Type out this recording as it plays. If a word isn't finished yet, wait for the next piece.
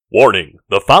Warning,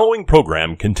 the following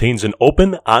program contains an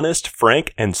open, honest,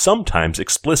 frank, and sometimes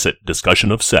explicit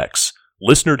discussion of sex.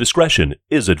 Listener discretion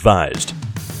is advised.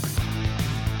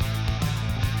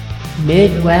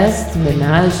 Midwest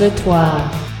Ménage à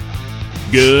Trois.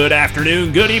 Good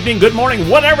afternoon, good evening, good morning,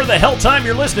 whatever the hell time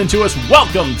you're listening to us.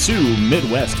 Welcome to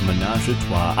Midwest Ménage à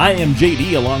Trois. I am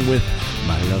JD along with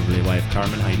my lovely wife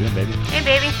Carmen. How you doing, baby? Hey,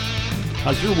 baby.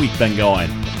 How's your week been going?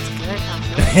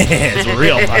 It's It's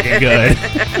real fucking good.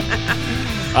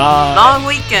 Long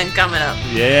weekend coming up.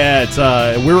 Yeah, it's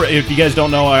if you guys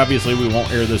don't know, obviously we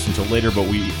won't air this until later, but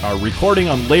we are recording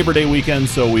on Labor Day weekend,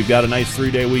 so we've got a nice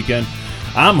 3-day weekend.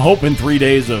 I'm hoping 3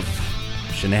 days of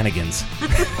shenanigans.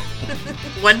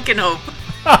 One can hope.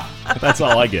 That's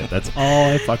all I get. That's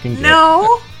all I fucking get.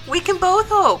 No, we can both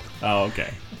hope. Oh,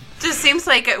 okay. Just seems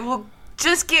like it will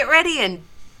just get ready and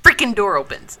freaking door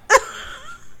opens.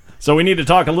 So we need to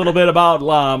talk a little bit about,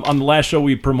 on the last show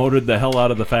we promoted the hell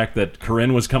out of the fact that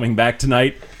Corinne was coming back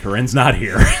tonight. Corinne's not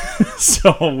here.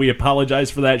 So we apologize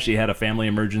for that. She had a family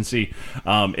emergency.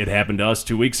 It happened to us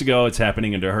 2 weeks ago. It's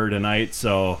happening to her tonight.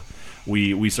 So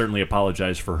we certainly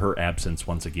apologize for her absence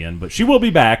once again. But she will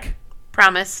be back.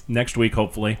 Promise. Next week,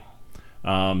 hopefully.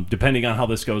 Depending on how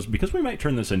this goes, because we might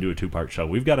turn this into a 2-part show.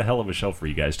 We've got a hell of a show for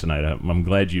you guys tonight. I'm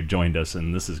glad you joined us,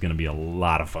 and this is going to be a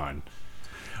lot of fun.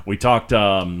 We talked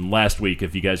last week,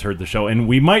 if you guys heard the show, and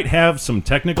we might have some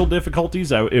technical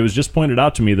difficulties. It was just pointed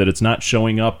out to me that it's not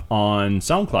showing up on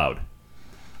SoundCloud.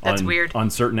 That's weird. On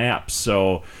certain apps.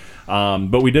 So,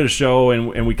 but we did a show,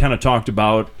 and we kind of talked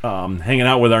about hanging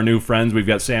out with our new friends. We've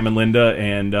got Sam and Linda,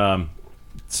 and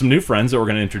some new friends that we're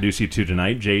going to introduce you to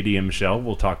tonight, JD and Michelle.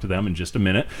 We'll talk to them in just a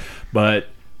minute. But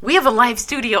we have a live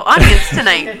studio audience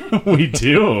tonight. we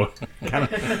do.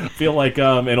 Kind of feel like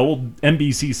an old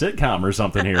NBC sitcom or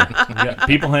something here. We got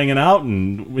people hanging out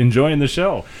and enjoying the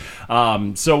show.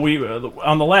 So we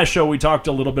on the last show we talked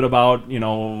a little bit about,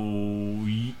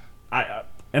 and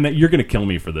you're going to kill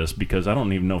me for this because I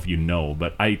don't even know if you know,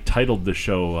 but I titled the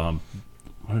show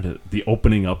The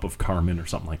Opening Up of Carmen or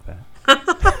something like that.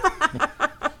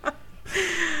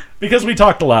 Because we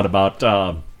talked a lot about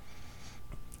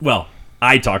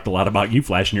I talked a lot about you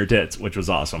flashing your tits, which was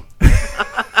awesome.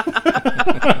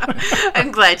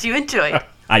 I'm glad you enjoyed.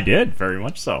 I did, very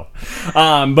much so.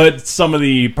 But some of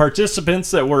the participants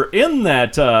that were in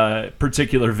that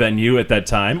particular venue at that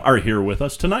time are here with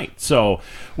us tonight. So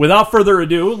without further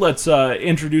ado, let's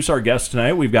introduce our guests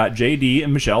tonight. We've got JD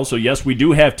and Michelle. So yes, we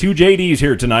do have two JDs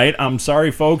here tonight. I'm sorry,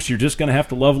 folks. You're just going to have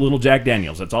to love little Jack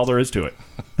Daniels. That's all there is to it.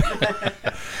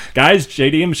 Guys,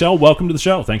 JD and Michelle, welcome to the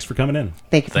show. Thanks for coming in.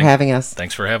 Thank you for having us.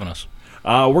 Thanks for having us.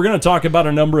 We're going to talk about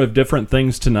a number of different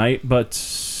things tonight, but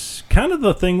kind of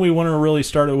the thing we want to really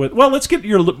start with. Well, let's get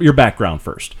your background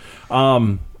first.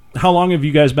 How long have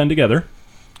you guys been together?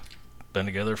 Been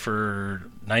together for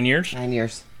 9 years. 9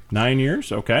 years. 9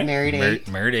 years, okay. Married 8.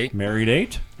 Married 8. Married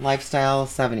 8. Lifestyle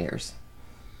 7 years.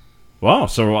 Wow,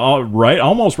 so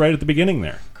almost right at the beginning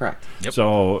there. Correct. Yep.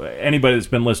 So anybody that's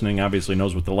been listening obviously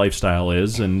knows what the lifestyle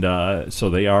is, and so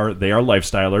they are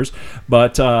lifestylers.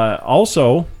 But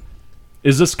also,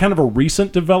 is this kind of a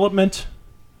recent development?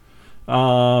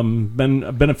 Been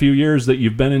a few years that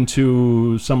you've been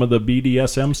into some of the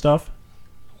BDSM stuff?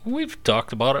 We've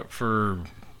talked about it for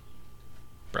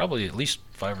probably at least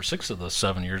 5 or 6 of the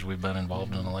 7 years we've been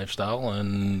involved in the lifestyle,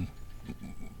 and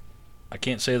I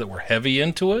can't say that we're heavy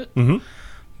into it,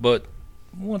 but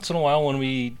once in a while when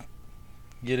we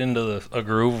get into a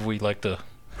groove, we like to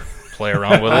play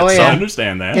around with it. Yeah. I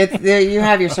understand that. You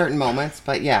have your certain moments,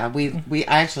 but yeah, I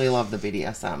actually love the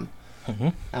BDSM.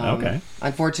 Okay.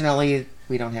 Unfortunately,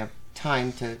 we don't have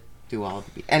time to do all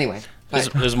of the anyway.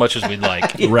 As much as we'd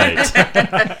like. Right.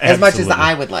 As much as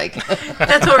I would like.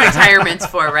 That's what retirement's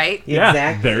for, right? Yeah,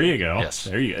 Exactly. there you go. Yes.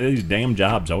 There you go. These damn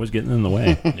jobs always getting in the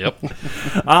way.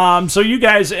 Yep. So you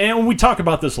guys, and we talk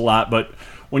about this a lot, but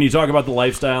when you talk about the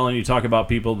lifestyle and you talk about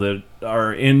people that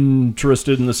are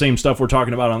interested in the same stuff we're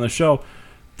talking about on this show,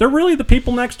 they're really the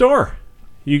people next door.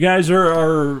 You guys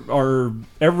are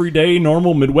everyday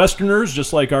normal Midwesterners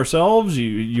just like ourselves.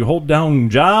 You hold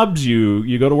down jobs.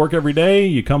 You go to work every day.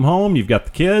 You come home. You've got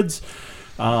the kids.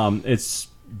 It's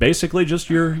basically just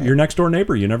your next door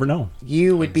neighbor. You never know.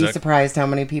 You would be surprised how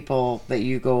many people that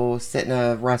you go sit in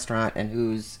a restaurant and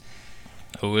who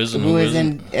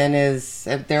isn't.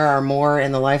 There are more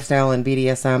in the lifestyle and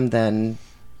BDSM than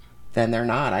they're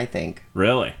not, I think.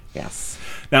 Really? Yes.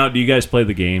 Now, do you guys play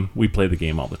the game? We play the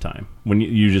game all the time. When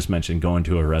you just mentioned going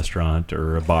to a restaurant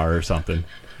or a bar or something,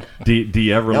 do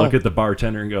you ever look at the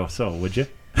bartender and go, "So, would you?"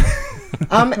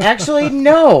 Actually,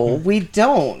 no, we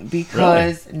don't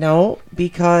because Really?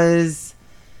 because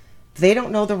they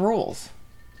don't know the rules.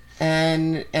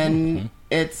 and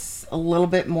it's a little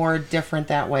bit more different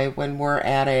that way when we're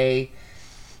at a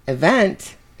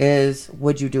event. Is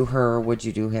would you do her or would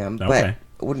you do him? Okay.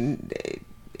 But wouldn't,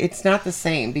 it's not the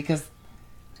same because.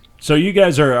 So you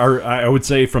guys are I would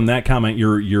say from that comment,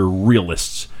 you're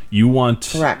realists. You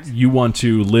want Correct. You want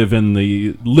to live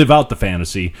out the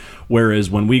fantasy.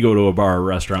 Whereas when we go to a bar or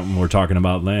restaurant and we're talking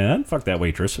about, man, fuck that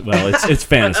waitress. Well, it's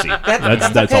fantasy.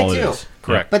 that's okay all it too. is.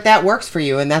 Correct. But that works for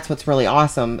you, and that's what's really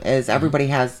awesome. Is everybody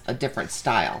has a different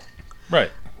style. Right.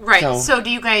 Right. So- So,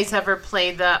 do you guys ever play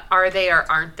the "Are they or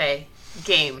aren't they"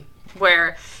 game,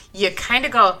 where you kind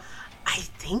of go, "I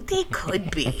think they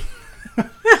could be."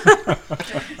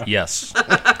 Yes.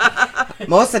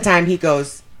 Most of the time, he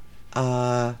goes,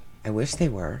 "I wish they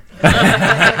were.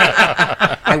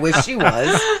 I wish she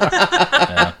was."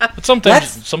 But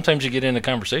sometimes you get into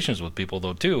conversations with people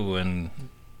though too, and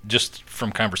just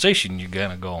from conversation you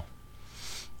kind of go,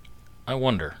 I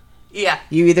wonder. Yeah.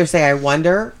 You either say "I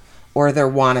wonder" or they're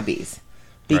wannabes,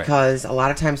 because a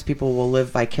lot of times people will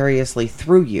live vicariously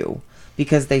through you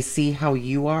because they see how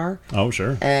you are, Oh,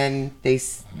 sure. and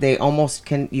they almost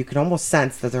can. You can almost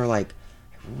sense that they're like,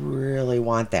 "I really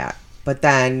want that," but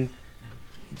then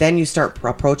you start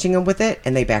approaching them with it,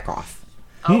 and they back off.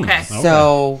 Okay.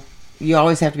 So you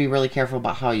always have to be really careful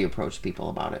about how you approach people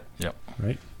about it. Yep.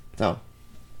 Right. So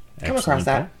come across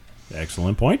that.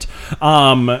 Excellent point.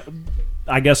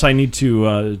 I guess I need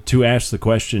to ask the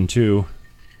question too.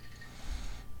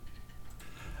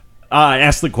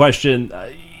 Ask the question.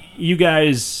 You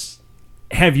guys,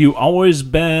 have you always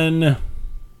been?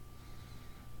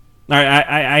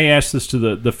 I asked this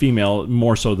to the female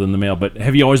more so than the male, but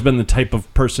have you always been the type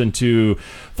of person to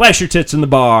flash your tits in the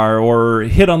bar or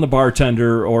hit on the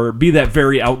bartender or be that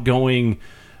very outgoing,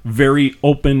 very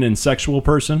open and sexual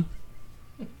person?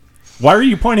 Why are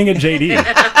you pointing at JD?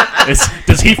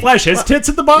 Does he flash his tits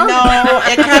at the bar? No,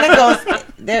 it kind of goes.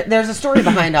 There's a story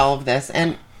behind all of this,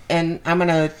 and I'm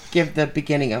gonna give the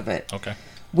beginning of it. Okay.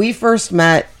 We first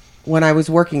met when I was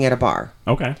working at a bar,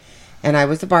 Okay. and I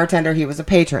was the bartender. He was a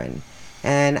patron,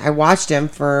 and I watched him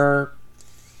for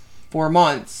 4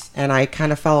 months, and I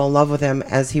kind of fell in love with him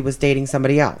as he was dating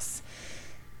somebody else.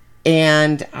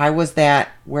 And I was that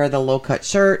wear the low cut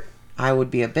shirt. I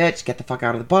would be a bitch, get the fuck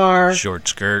out of the bar. Short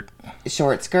skirt.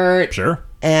 Short skirt. Sure.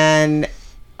 And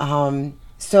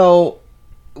so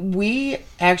we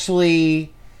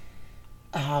actually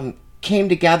came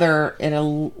together in a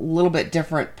little bit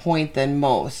different point than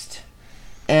most.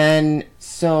 And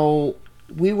so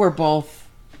we were both,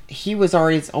 he was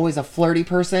always a flirty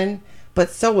person, but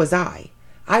so was I.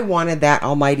 I wanted that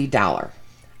almighty dollar.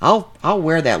 I'll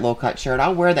wear that low cut shirt.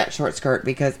 I'll wear that short skirt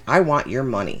because I want your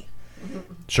money.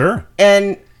 Sure.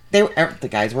 And the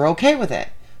guys were okay with it.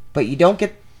 But you don't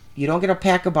get a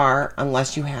pack a bar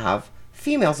unless you have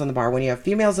females in the bar. When you have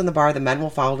females in the bar, the men will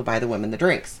follow to buy the women the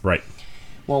drinks. Right.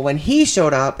 Well, when he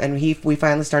showed up and we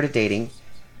finally started dating,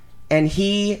 and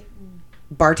he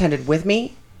bartended with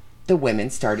me, the women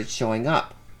started showing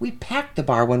up. We packed the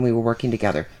bar when we were working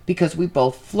together because we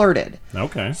both flirted.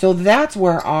 Okay. So that's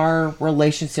where our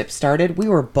relationship started. We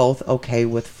were both okay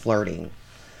with flirting.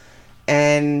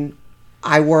 And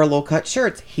I wore low-cut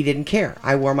shirts. He didn't care.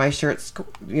 I wore my shirts,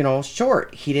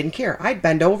 short. He didn't care. I'd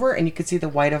bend over, and you could see the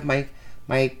white of my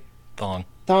thong.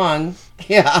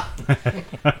 Yeah.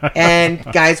 And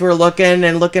guys were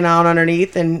looking out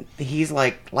underneath, and he's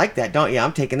like that, don't you?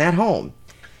 I'm taking that home.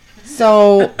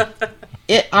 So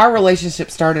our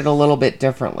relationship started a little bit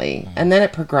differently, and then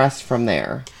it progressed from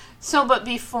there. So, but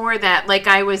before that, like,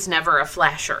 I was never a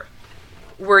flasher.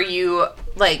 Were you,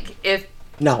 like,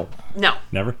 No. No.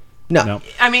 Never? No.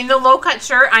 I mean, the low-cut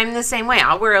shirt, I'm the same way.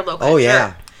 I'll wear a low-cut shirt. Oh,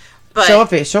 yeah. But,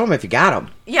 Show them if you got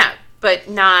them. yeah, but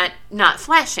not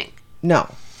flashing.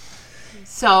 No.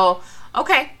 So,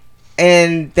 okay.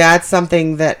 And that's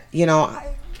something that,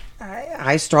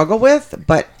 I struggle with,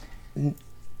 but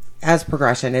as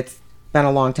progression, it's been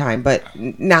a long time. But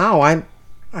now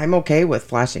I'm okay with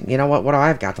flashing. You know what? What do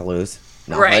I've got to lose?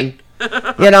 Nothing. Right.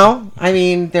 I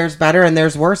mean, there's better and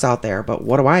there's worse out there, but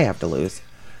what do I have to lose?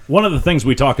 One of the things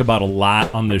we talk about a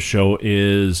lot on this show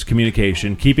is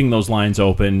communication, keeping those lines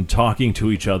open, talking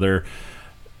to each other,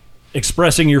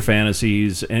 expressing your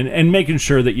fantasies, and making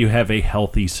sure that you have a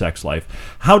healthy sex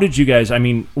life. How did you guys,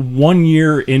 1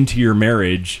 year into your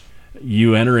marriage,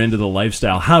 you enter into the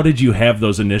lifestyle. How did you have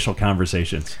those initial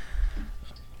conversations?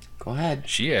 Go ahead.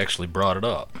 She actually brought it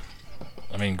up.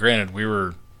 I mean, granted, we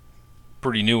were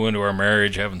pretty new into our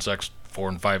marriage, having sex 4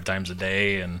 and 5 times a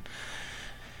day, and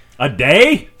a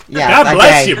day? Yeah, God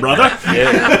bless you, brother.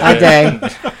 A day.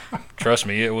 Trust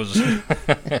me, it was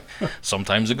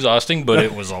sometimes exhausting, but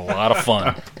it was a lot of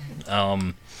fun.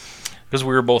 because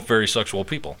we were both very sexual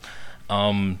people.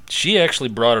 She actually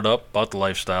brought it up about the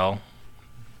lifestyle.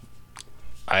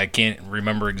 I can't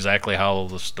remember exactly how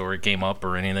the story came up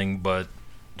or anything, but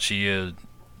she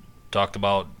talked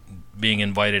about being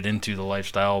invited into the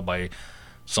lifestyle by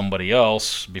somebody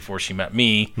else before she met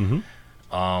me, who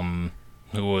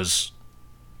was,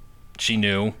 she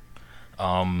knew.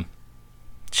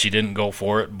 She didn't go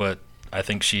for it, but I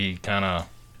think she kind of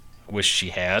wished she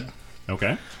had.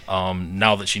 Okay.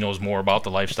 Now that she knows more about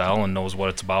the lifestyle and knows what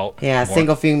it's about. Yeah, more.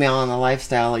 single female on the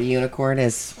lifestyle. A unicorn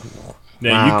is.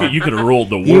 Yeah, Wow. you could have ruled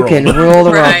the world. You can rule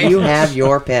the Right. world. You have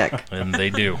your pick. And they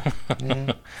do.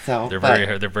 So They're but,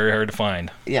 very hard to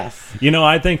find. Yes.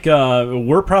 I think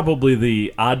we're probably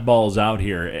the oddballs out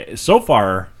here. So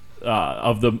far,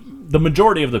 of the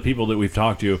majority of the people that we've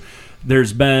talked to,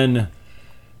 there's been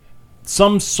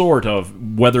some sort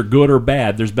of, whether good or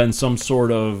bad, there's been some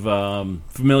sort of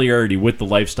familiarity with the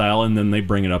lifestyle, and then they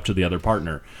bring it up to the other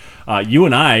partner. You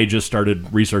and I just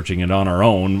started researching it on our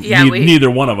own. Yeah, Neither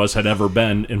one of us had ever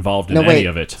been involved in any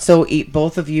of it. So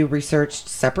both of you researched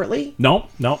separately? No,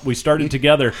 we started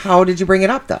together. How did you bring it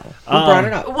up, though? Who brought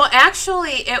it up? Well,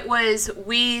 actually,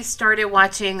 we started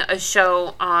watching a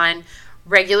show on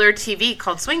regular TV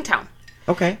called Swingtown.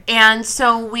 Okay. And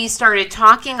so we started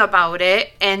talking about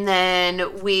it, and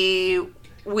then we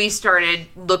started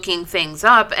looking things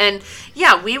up. And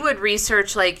yeah, we would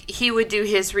research, like he would do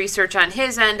his research on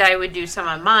his end, I would do some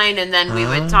on mine, and then we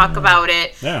would talk about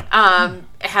it. Yeah.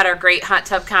 Had our great hot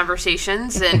tub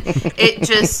conversations, and it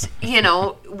just,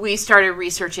 we started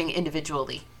researching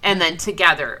individually and then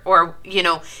together. Or,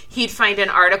 he'd find an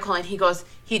article and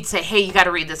he'd say, hey, you got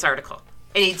to read this article.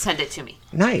 And he'd send it to me.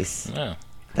 Nice. Yeah.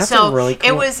 That's So really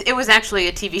cool. it was actually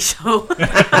a TV show.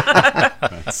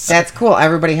 That's cool.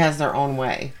 Everybody has their own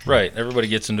way. Right. Everybody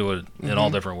gets into it in all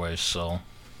different ways. So.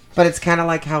 But it's kind of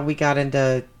like how we got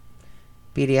into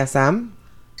BDSM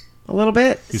a little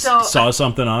bit. You So- saw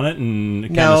something on it and it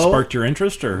kind No. of sparked your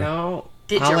interest, or No.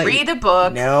 Did I'll you let read a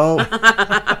book? No.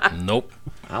 Nope.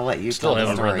 I'll let you Still tell the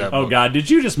haven't read story. that. Oh God, did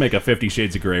you just make a 50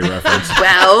 Shades of Grey reference?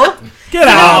 Well, Get you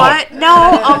know out! what? No,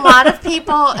 a lot of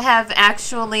people have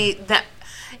actually that.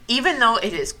 Even though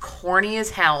it is corny as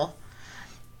hell,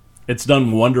 It's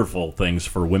done wonderful things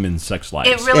for women's sex lives.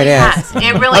 it really It has. is.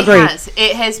 It really Agreed. has.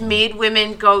 It has made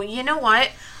women go, you know what?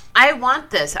 I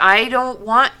want this. I don't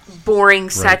want boring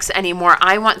sex anymore.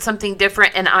 I want something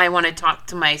different, and I want to talk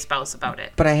to my spouse about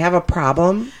it. But I have a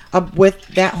problem with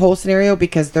that whole scenario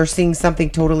because they're seeing something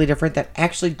totally different that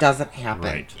actually doesn't happen.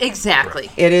 Right.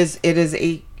 Exactly. It is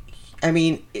a. I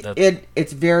mean, That-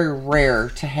 it's very rare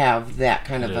to have that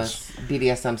kind of It a is.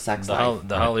 BDSM sex life.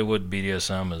 The Hollywood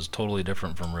BDSM is totally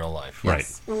different from real life. Right.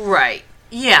 Right.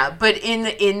 Yeah, but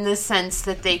in the sense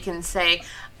that they can say,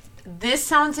 this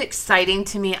sounds exciting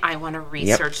to me. I want to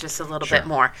research this a little bit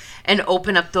more and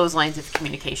open up those lines of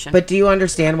communication. But do you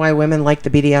understand why women like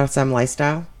the BDSM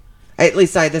lifestyle? At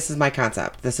least this is my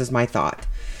concept. This is my thought.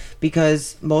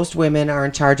 Because most women are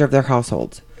in charge of their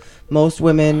households. Most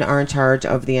women are in charge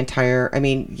of the entire... I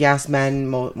mean, yes,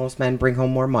 most men bring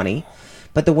home more money.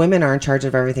 But the women are in charge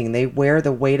of everything. They wear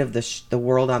the weight of the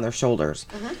world on their shoulders.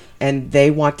 And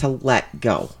they want to let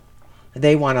go.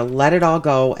 They want to let it all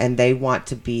go, and they want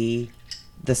to be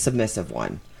the submissive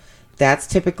one. That's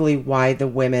typically why the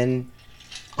women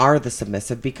are the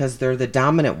submissive, because they're the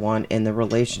dominant one in the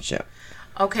relationship.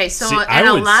 Okay, so See, I and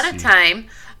a would lot see-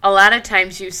 of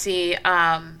times you see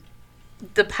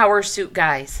the power suit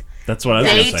guys. That's what I was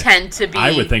They going to say. tend to be.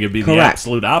 I would think it'd be the Correct.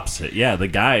 absolute opposite. Yeah, the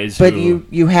guys But who...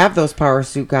 you have those power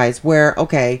suit guys where,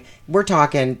 okay, we're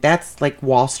talking, that's like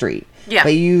Wall Street. Yeah.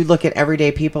 But you look at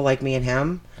everyday people like me and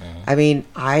him. I mean,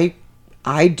 I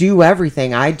do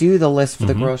everything. I do the list for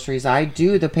the groceries. I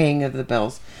do the paying of the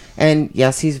bills. And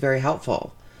yes, he's very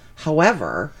helpful.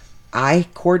 However, I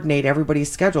coordinate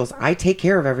everybody's schedules. I take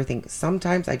care of everything.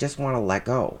 Sometimes I just want to let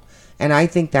go. And I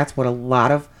think that's what a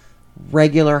lot of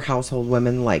regular household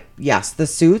women like. Yes, the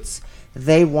suits,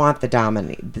 they want the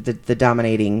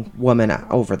dominating woman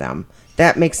over them.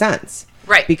 That makes sense.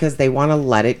 Right. Because they want to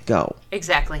let it go.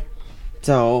 Exactly.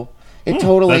 So it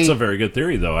totally... That's a very good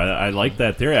theory, though. I like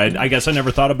that theory. I guess I never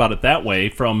thought about it that way.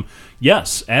 From,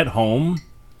 yes, at home,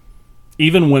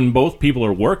 even when both people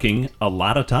are working, a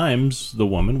lot of times the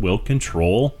woman will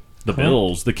control the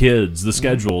bills, the kids, the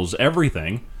schedules,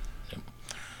 everything.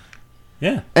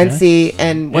 Yeah. And yeah. see,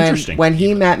 and Interesting. when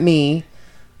he met me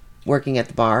working at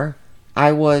the bar,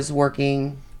 I was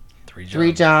working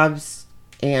 3 jobs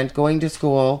and going to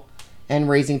school and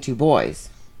raising 2 boys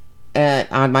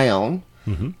on my own.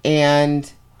 And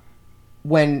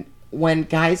when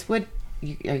guys would... Are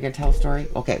you going to tell a story?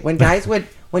 Okay. When guys would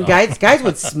When guys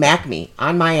would smack me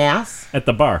on my ass At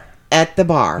the bar. at the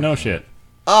bar. No shit.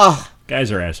 Ugh.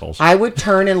 Guys are assholes. I would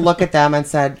turn and look at them and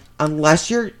said, unless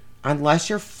you're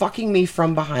fucking me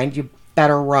from behind, you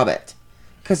better rub it.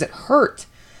 Because it hurt.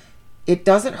 It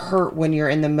doesn't hurt when you're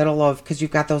in the middle of, because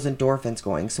you've got those endorphins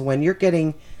going. So when you're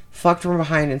getting fucked from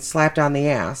behind and slapped on the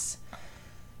ass,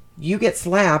 you get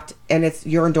slapped and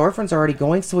your endorphins are already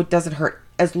going, so it doesn't hurt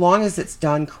as long as it's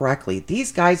done correctly.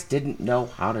 These guys didn't know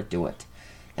how to do it,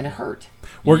 and it hurt.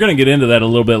 We're going to get into that a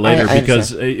little bit later I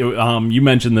because you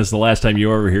mentioned this the last time you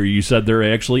were over here. You said there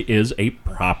actually is a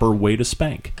proper way to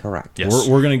spank. Correct. Yes.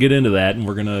 We're going to get into that, and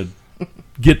we're going to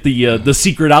get the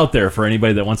secret out there for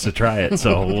anybody that wants to try it.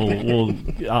 So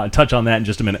we'll touch on that in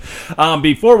just a minute.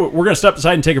 Before we're going to step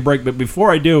aside and take a break, but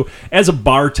before I do, as a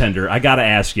bartender, I got to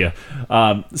ask you.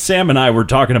 Sam and I were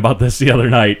talking about this the other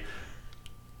night.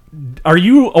 Are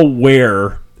you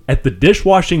aware at the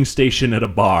dishwashing station at a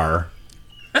bar,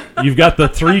 you've got the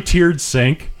 3-tiered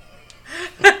sink?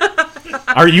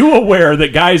 Are you aware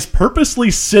that guys purposely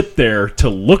sit there to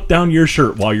look down your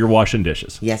shirt while you're washing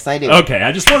dishes? Yes, I do. Okay,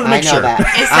 I just wanted to I make know sure.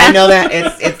 that. I know that.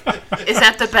 It's Is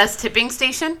that the best tipping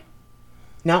station?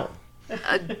 no.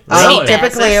 Really?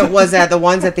 Typically, it was at the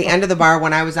ones at the end of the bar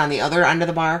when I was on the other end of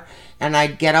the bar, and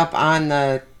I'd get up on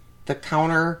the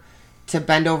counter to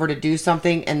bend over to do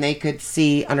something, and they could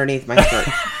see underneath my skirt.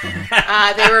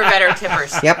 They were better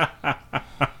tippers. Yep.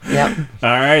 All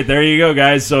right, there you go,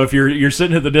 guys. So if you're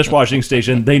sitting at the dishwashing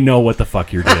station, they know what the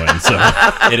fuck you're doing. So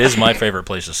It is my favorite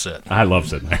place to sit. I love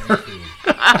sitting there.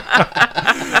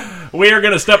 We are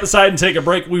going to step aside and take a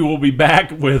break. We will be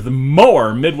back with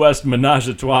more Midwest Menage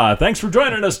a Trois. Thanks for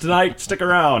joining us tonight. Stick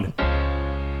around.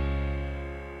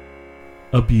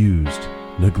 Abused,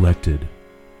 neglected,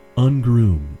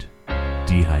 ungroomed,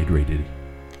 dehydrated.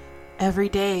 Every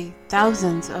day,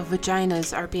 thousands of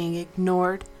vaginas are being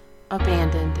ignored,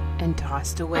 abandoned, and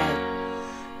tossed away.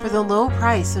 For the low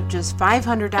price of just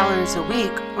 $500 a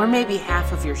week, or maybe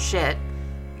half of your shit,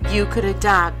 you could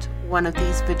adopt one of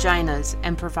these vaginas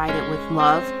and provide it with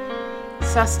love,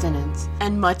 sustenance,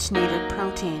 and much needed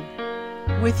protein.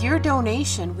 With your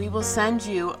donation, we will send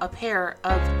you a pair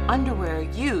of underwear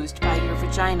used by your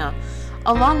vagina,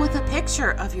 along with a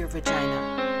picture of your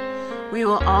vagina. We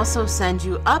will also send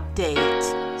you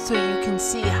updates so you can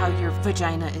see how your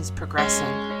vagina is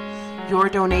progressing. Your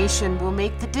donation will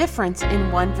make the difference in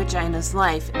one vagina's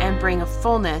life and bring a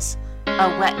fullness, a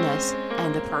wetness,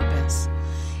 and a purpose.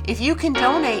 If you can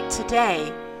donate today,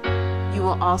 you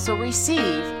will also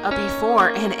receive a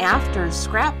before and after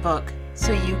scrapbook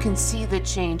so you can see the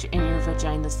change in your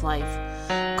vagina's life.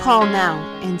 Call now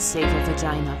and save a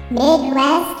vagina.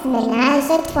 Midwest Menage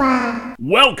a Trois.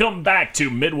 Welcome back to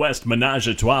Midwest Menage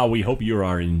a Trois. We hope you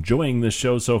are enjoying this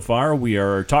show so far. We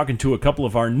are talking to a couple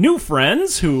of our new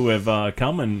friends who have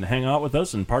come and hang out with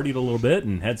us and partied a little bit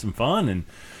and had some fun and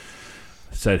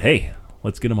said, hey,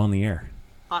 let's get them on the air.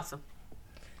 Awesome.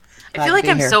 I Glad feel to like be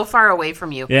I'm here. so far away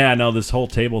from you. Yeah, no, this whole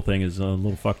table thing is a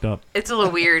little fucked up. It's a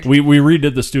little weird. We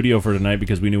redid the studio for tonight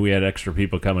because we knew we had extra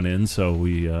people coming in, so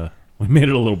we made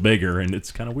it a little bigger, and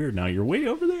it's kind of weird now. You're way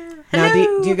over there. Now,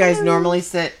 do you guys normally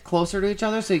sit closer to each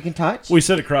other so you can touch? We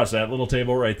sit across that little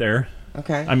table right there.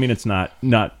 Okay. I mean, it's not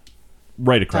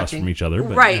right across Touching. from each other,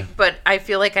 but Right, but I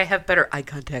feel like I have better eye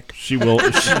contact. she will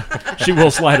she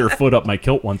will slide her foot up my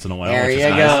kilt once in a while. There which you is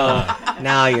nice. go.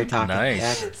 Now you're talking.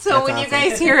 Nice. So when you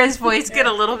guys hear his voice get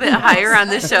a little bit higher on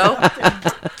the show,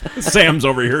 Sam's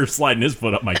over here sliding his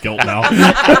foot up my kilt now.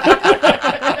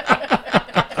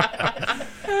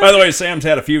 By the way, Sam's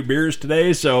had a few beers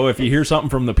today, so if you hear something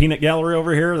from the peanut gallery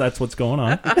over here, that's what's going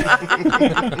on.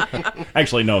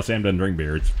 Actually, no, Sam doesn't drink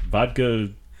beer. It's vodka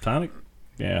tonic.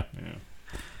 Yeah.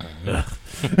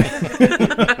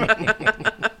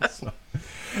 So,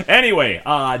 anyway,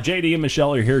 JD and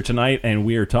Michelle are here tonight, and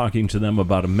we are talking to them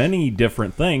about many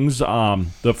different things.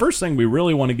 The first thing we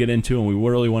really want to get into, and we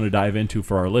really want to dive into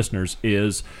for our listeners,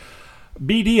 is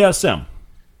BDSM.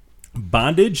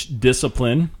 Bondage,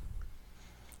 discipline,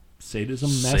 sadism,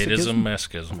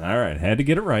 masochism. All right, had to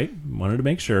get it right. Wanted to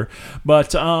make sure.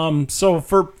 But so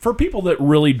for people that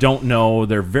really don't know,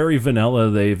 they're very vanilla.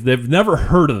 They've never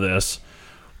heard of this.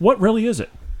 What really is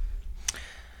it?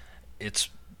 It's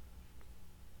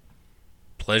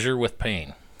pleasure with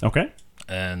pain, Okay.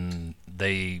 and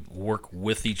they work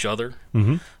with each other.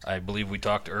 Mm-hmm. I believe we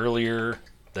talked earlier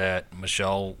that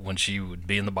Michelle, when she would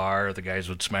be in the bar, the guys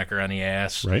would smack her on the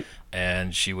ass, Right.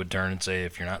 and she would turn and say,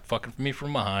 if you're not fucking me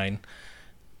from behind,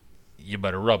 you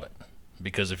better rub it,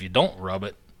 because if you don't rub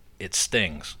it, it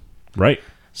stings. Right.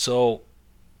 So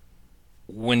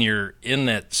when you're in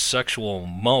that sexual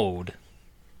mode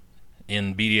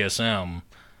in BDSM,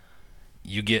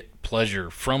 you get pleasure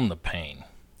from the pain.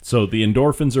 So the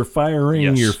endorphins are firing,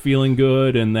 Yes. you're feeling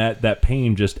good, and that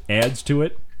pain just adds to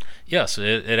it? Yes,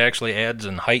 it actually adds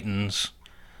and heightens,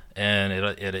 and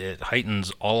it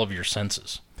heightens all of your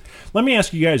senses. Let me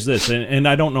ask you guys this, and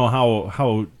I don't know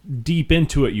how deep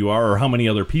into it you are or how many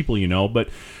other people you know, but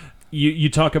you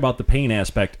talk about the pain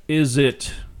aspect. Is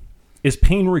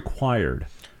pain required?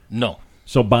 No.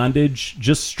 So bondage,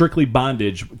 just strictly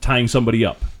bondage, tying somebody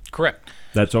up. Correct.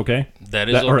 That's okay? That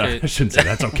is Or okay. I shouldn't say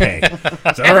that's okay. Is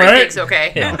that all right? Everything's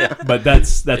okay. Yeah. But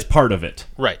that's part of it.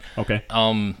 Right. Okay.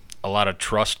 A lot of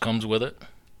trust comes with it.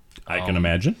 I can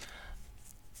imagine.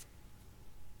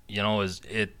 You know, I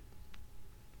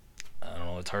don't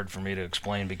know, it's hard for me to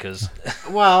explain because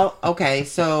Well, okay,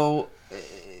 so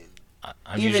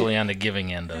I'm Even- usually on the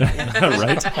giving end of it.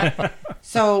 Right?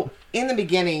 So, in the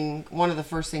beginning, one of the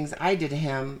first things I did to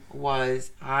him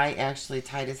was I actually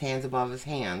tied his hands above his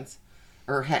hands,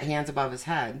 or hands above his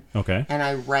head, Okay. and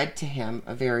I read to him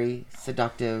a very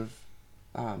seductive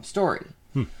story.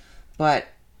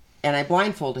 And I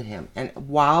blindfolded him. And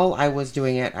while I was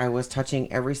doing it, I was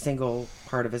touching every single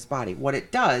part of his body. What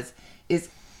it does is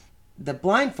the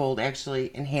blindfold actually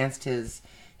enhanced his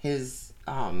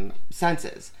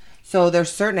senses. So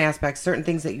there's certain aspects, certain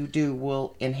things that you do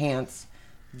will enhance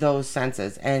those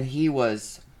senses. And he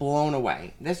was blown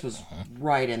away. This was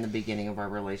right in the beginning of our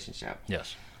relationship.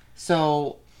 Yes.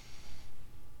 So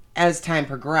as time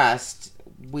progressed,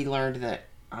 we learned that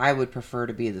I would prefer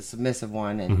to be the submissive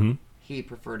one and he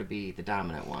preferred to be the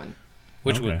dominant one.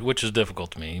 Okay. Which is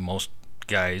difficult to me. Most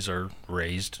guys are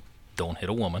raised, don't hit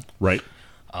a woman. Right.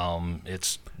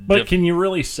 It's But can you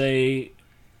really say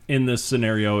in this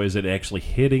scenario, is it actually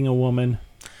hitting a woman?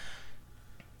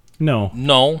 No.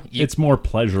 no, It's more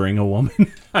pleasuring a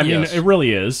woman. I mean, Yes. it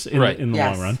really is in, Right. in the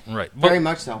Yes. long run. right. Very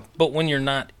much so. But when you're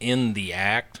not in the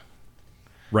act,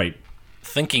 Right.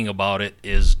 thinking about it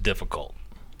is difficult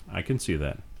I can see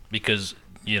that. because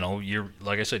you're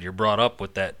like I said, you're brought up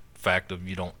with that fact of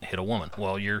you don't hit a woman.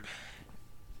 Well,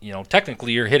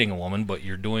 technically you're hitting a woman, but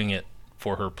you're doing it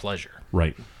for her pleasure,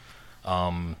 Right.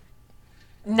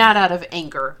 Not out of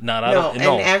anger. not out No, of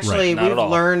and actually not at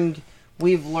all.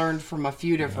 we've learned from a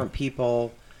few different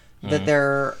people that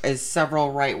there is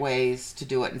several right ways to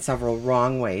do it and several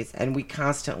wrong ways, and we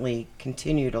constantly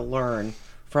continue to learn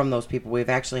from those people. We've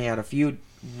actually had a few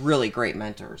really great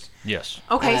mentors. Yes.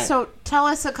 Okay, Uh, so tell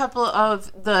us a couple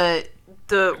of the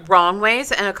wrong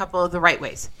ways and a couple of the right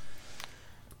ways.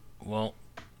 Well,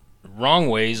 wrong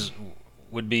ways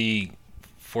would be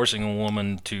forcing a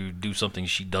woman to do something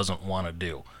she doesn't want to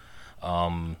do.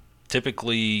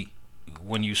 Typically,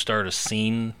 when you start a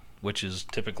scene, which is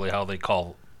typically how they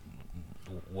call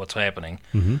what's happening,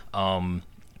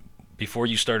 before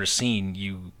you start a scene,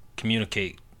 you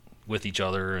communicate with each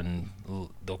other and,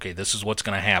 okay, this is what's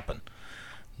going to happen.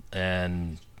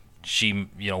 And she,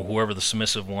 whoever the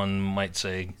submissive one might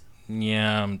say,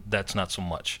 yeah, that's not so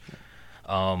much.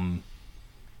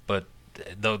 But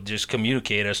they'll just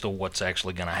communicate as to what's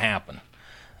actually going to happen.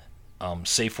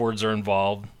 Safe words are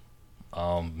involved.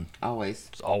 Always.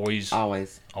 Always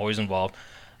involved.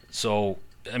 So,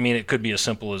 I mean, it could be as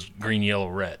simple as green, yellow,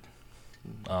 red.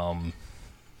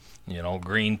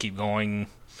 Green, keep going,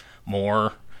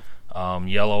 more.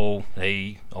 Yellow,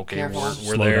 hey, okay, Careful. we're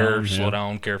Slow there, down, slow yeah.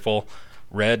 down, careful.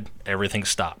 Red, everything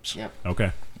stops. Yep.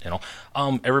 Okay.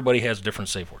 Everybody has different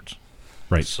safe words.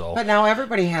 Right. So, But now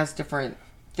everybody has different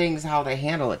things how they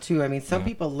handle it too. I mean, some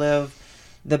people live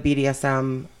the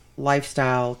BDSM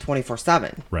lifestyle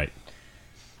 24/7. Right.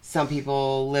 Some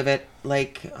people live it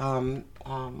like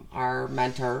our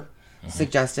mentor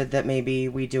suggested that maybe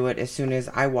we do it as soon as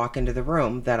I walk into the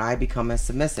room, that I become a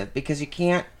submissive, because I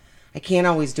can't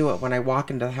always do it when I walk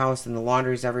into the house and the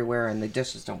laundry's everywhere and the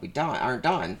dishes aren't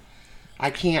done. I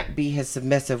can't be his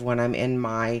submissive when I'm in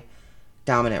my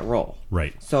dominant role.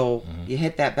 Right. So you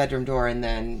hit that bedroom door and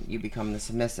then you become the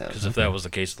submissive. because if that was the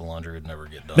case, the laundry would never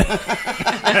get done.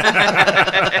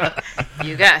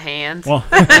 You got hands. Well,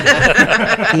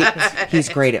 He's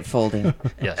great at folding.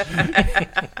 Yes.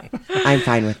 I'm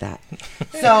fine with that.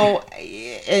 So,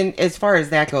 and as far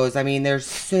as that goes, I mean, there's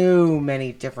so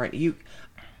many different.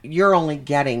 You're only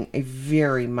getting a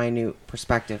very minute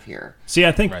perspective here. see,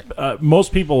 I think Right.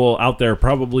 most people out there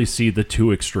probably see the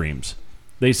two extremes.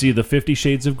 They see the 50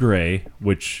 Shades of Grey,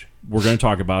 which we're going to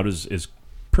talk about is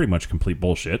pretty much complete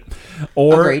bullshit.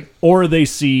 Agreed. Or they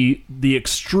see the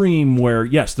extreme where,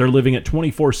 yes, they're living at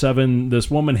 24/7.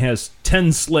 This woman has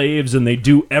 10 slaves and they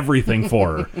do everything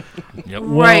for her. Yep. Well,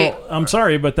 Right. I'm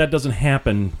sorry, but that doesn't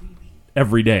happen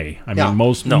every day. I No. mean,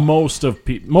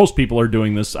 most people are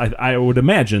doing this. I would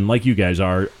imagine, like you guys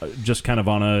are, just kind of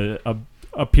on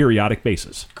a periodic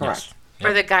basis. Correct.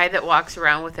 Or the guy that walks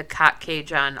around with a cock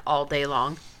cage on all day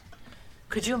long.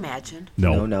 Could you imagine?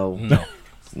 No.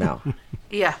 No.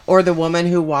 Yeah. Or the woman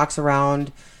who walks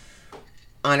around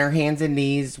on her hands and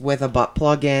knees with a butt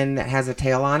plug in that has a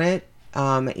tail on it,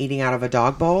 eating out of a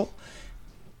dog bowl.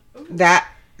 That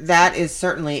is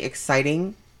certainly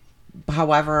exciting.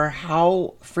 However,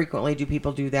 how frequently do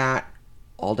people do that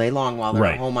all day long while they're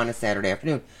Right. at home on a Saturday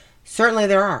afternoon? Certainly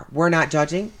there are. We're not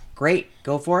judging. Great.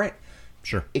 Go for it.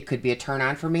 Sure. It could be a turn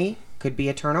on for me. Could be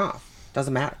a turn off.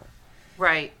 Doesn't matter.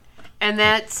 Right. And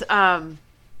that's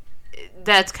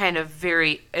kind of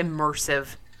very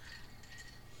immersive.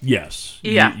 Yes.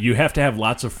 Yeah. You have to have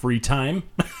lots of free time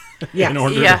Yes. in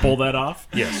order Yeah. to pull that off.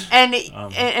 Yes. And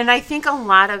I think a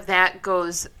lot of that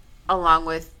goes along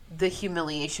with the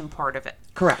humiliation part of it.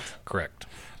 Correct. Correct.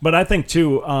 But I think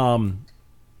too,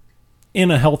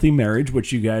 in a healthy marriage,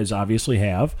 which you guys obviously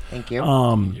have, Thank you.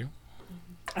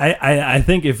 I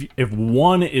think if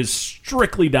one is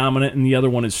strictly dominant and the other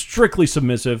one is strictly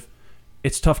submissive,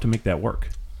 it's tough to make that work.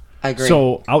 I agree.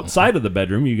 So outside of the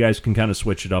bedroom, you guys can kind of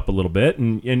switch it up a little bit,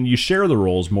 and you share the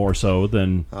roles more so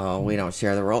than. Oh, we don't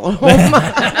share the role at home.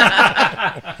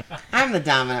 I'm the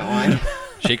dominant one.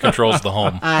 She controls the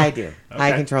home. I do.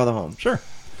 I control the home. Sure.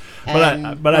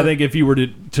 And- But I think if you were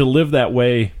to live that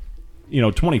way,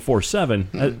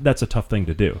 24/7, that's a tough thing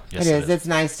to do. Yes, It is. It's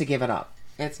nice to give it up.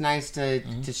 It's nice to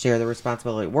share the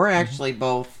responsibility. We're actually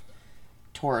both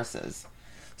Tauruses.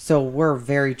 So we're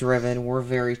very driven. We're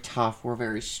very tough. We're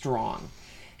very strong.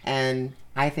 And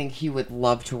I think he would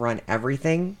love to run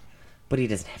everything, but he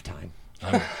doesn't have time.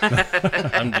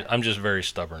 I'm just very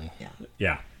stubborn.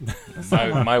 Yeah.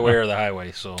 My way or the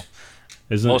highway. So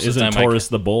Isn't Most of the time I Taurus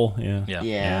the bull? Yeah. yeah.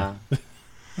 Yeah.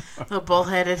 A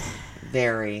bullheaded.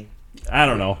 Very. I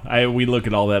don't know. We look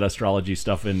at all that astrology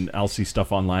stuff, and I'll see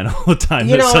stuff online all the time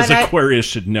You that know, says and Aquarius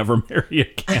should never marry a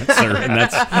Cancer, and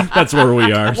that's where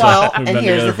we are. So Well, we've and been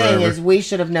here's the together thing forever. is we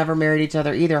should have never married each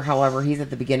other either. However, he's at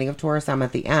the beginning of Taurus. I'm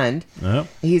at the end. Yep.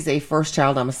 He's a first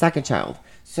child. I'm a second child.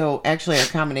 So actually our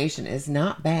combination is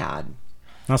not bad.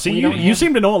 Now, see, you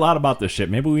seem to know a lot about this shit.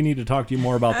 Maybe we need to talk to you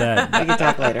more about that. We can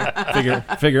talk later.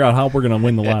 Figure out how we're going to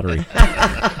win the lottery.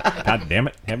 God damn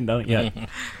it. Haven't done it yet.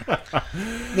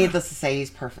 Needless to say, he's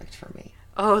perfect for me.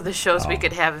 Oh, the shows we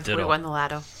could have if we ditto. won the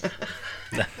lotto.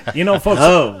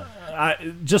 Folks,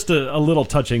 just a little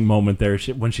touching moment there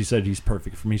when she said he's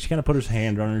perfect for me. She kind of put her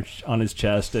hand on his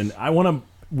chest, and I want to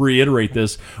reiterate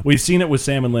this. We've seen it with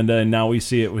Sam and Linda, and now we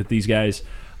see it with these guys.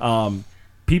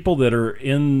 People that are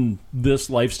in this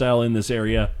lifestyle, in this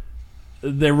area,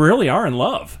 they really are in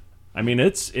love. I mean,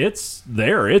 it's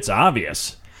there. It's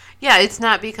obvious. Yeah, it's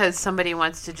not because somebody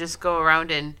wants to just go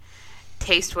around and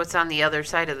taste what's on the other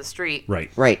side of the street.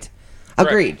 Right. Right.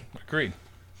 Agreed. Agreed.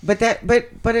 But it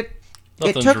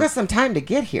Nothing's took r- us some time to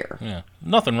get here. Yeah.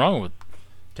 Nothing wrong with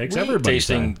Takes everybody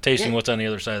tasting what's on the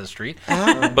other side of the street.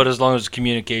 But as long as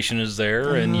communication is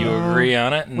there and you agree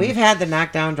on it, and We've had the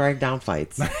knockdown, drag down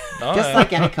fights, just yeah.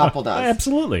 like any couple does.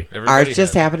 Absolutely. everybody Ours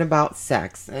just has. happened about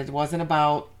sex. It wasn't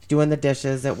about doing the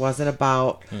dishes. It wasn't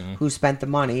about who spent the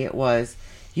money. It was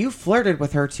you flirted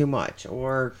with her too much,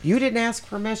 or you didn't ask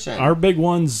permission. Our big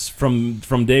ones from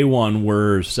day one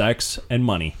were sex and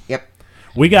money. Yep.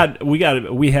 We had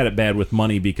it bad with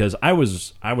money because I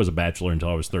was a bachelor until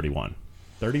I was 31.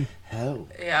 30? Oh,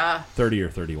 Yeah. 30 or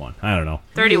 31. I don't know.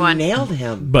 31. You nailed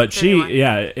him. But 31.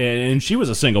 and she was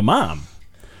a single mom.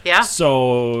 Yeah.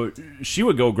 So she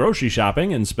would go grocery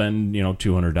shopping and spend,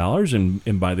 $200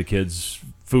 and buy the kids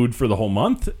food for the whole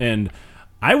month. And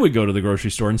I would go to the grocery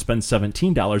store and spend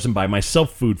 $17 and buy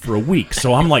myself food for a week.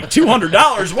 So I'm like,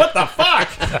 $200? What the fuck?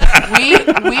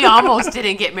 We almost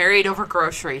didn't get married over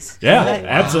groceries. Yeah,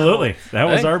 absolutely. That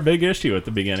was Hey. our big issue at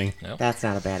the beginning. That's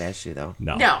not a bad issue, though.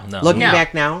 No. No. No. Looking No.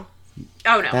 back now,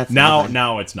 Oh no. that's not bad.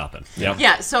 Now it's nothing. Yep.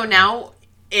 Yeah, so now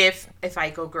if I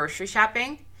go grocery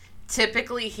shopping,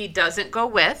 typically he doesn't go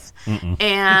with,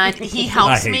 and he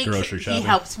helps I hate me. grocery He shopping.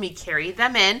 helps me carry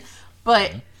them in,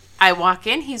 but I walk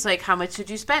in. He's like, "How much did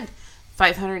you spend?"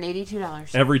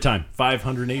 $582. Every time,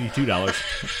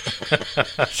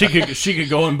 $582. She could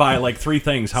go and buy like 3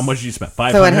 things. How much did you spend? So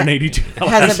 $582.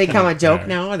 has it become a joke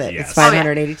now that Yes. it's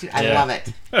 582? I Yeah. love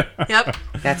it. Yep,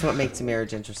 That's what makes a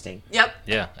marriage interesting. yep.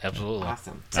 Yeah, absolutely.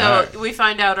 Awesome. So we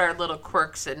find out our little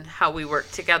quirks and how we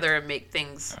work together and make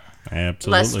things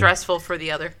Absolutely. less stressful for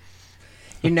the other.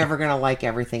 You're never going to like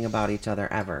everything about each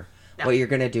other ever. No. What you're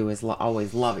going to do is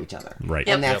always love each other. Right.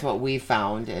 Yep. And that's what we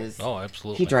found is Oh,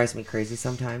 absolutely. he drives me crazy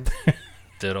sometimes.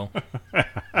 Ditto.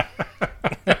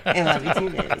 I love you too,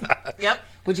 baby. Yep.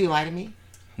 Would you lie to me?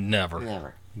 Never.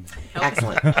 Never.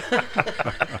 Excellent.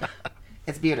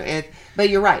 It's beautiful. But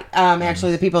you're right.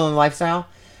 Actually, the people in the lifestyle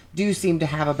do seem to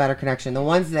have a better connection. The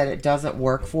ones that it doesn't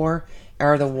work for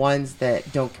are the ones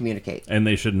that don't communicate. And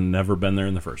they should have never been there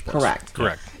in the first place.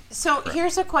 Correct. So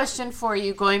here's a question for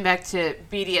you, going back to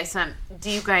BDSM. Do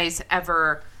you guys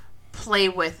ever play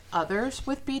with others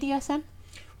with BDSM?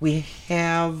 We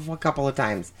have a couple of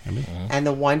times. And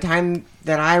the one time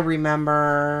that I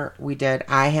remember we did,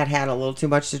 I had a little too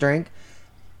much to drink.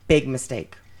 Big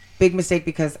mistake. Big mistake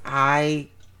because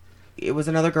it was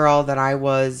another girl that I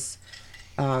was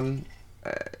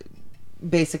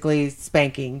basically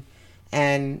spanking,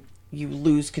 and you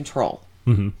lose control.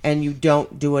 And you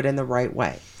don't do it in the right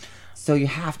way. So you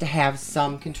have to have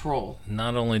some control.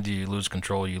 Not only do you lose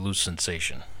control, you lose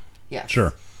sensation. Yes.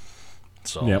 Sure.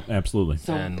 So, Yep, absolutely.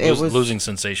 So and losing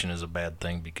sensation is a bad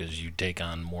thing because you take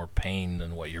on more pain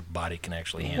than what your body can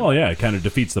actually handle. Well, yeah, it kind of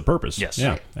defeats the purpose. Yes.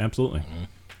 Yeah, absolutely.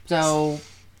 So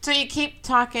you keep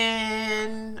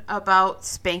talking about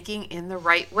spanking in the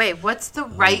right way. What's the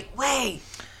right way?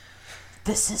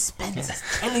 The suspense is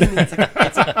killing me.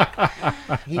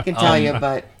 he can tell you,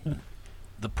 but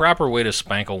The proper way to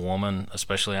spank a woman,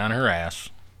 especially on her ass,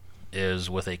 is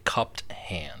with a cupped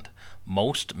hand.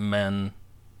 Most men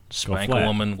spank a flat.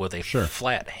 woman with a Sure.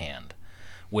 flat hand,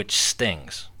 which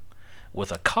stings.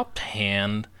 With a cupped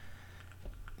hand,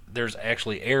 there's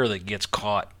actually air that gets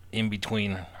caught in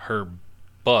between her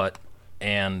butt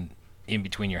and in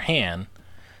between your hand,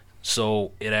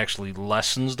 so it actually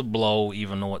lessens the blow,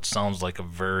 even though it sounds like a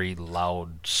very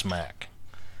loud smack.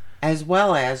 as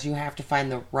well as you have to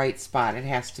find the right spot. It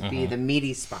has to be the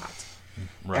meaty spot.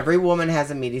 Right. Every woman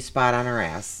has a meaty spot on her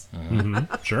ass.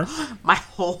 Sure. My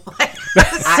whole life.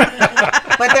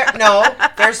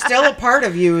 But there's still a part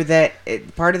of you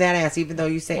part of that ass, even though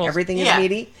you say everything is yeah.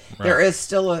 meaty, there's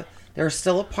still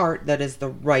a part that is the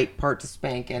right part to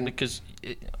spank. And Because,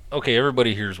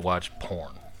 everybody here's watched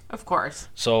porn. Of course.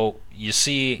 So you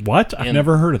see... What? I've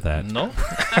never heard of that. No?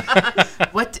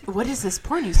 What is this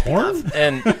porn you speak of?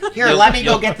 And here, let me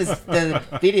go get the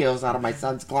videos out of my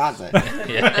son's closet.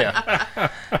 yeah.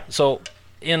 So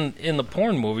in the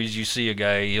porn movies, you see a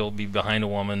guy, he'll be behind a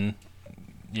woman,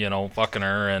 fucking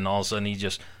her, and all of a sudden he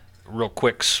just real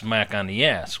quick smack on the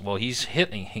ass. Well, he's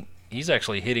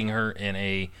actually hitting her in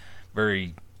a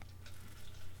very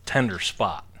tender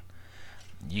spot.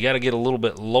 You got to get a little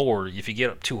bit lower. If you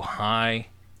get up too high,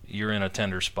 you're in a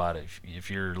tender spot. If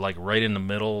you're like right in the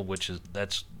middle,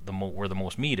 that's where the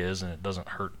most meat is, and it doesn't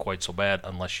hurt quite so bad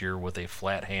unless you're with a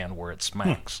flat hand where it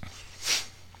smacks.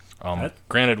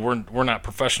 Granted, we're not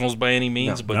professionals by any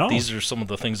means, but these are some of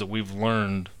the things that we've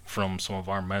learned from some of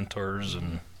our mentors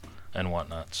and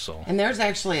whatnot. So, And there's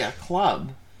actually a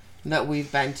club that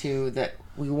we've been to that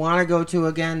we want to go to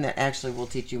again that actually will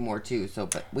teach you more too. So,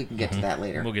 but we can get to that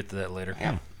later. we'll get to that later.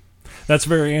 Yeah. That's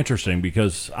very interesting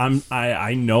because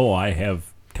I know I have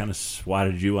kind of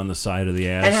swatted you on the side of the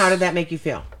ass. And how did that make you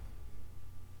feel?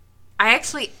 I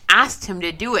actually asked him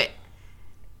to do it.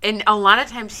 And a lot of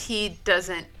times he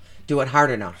doesn't. Do it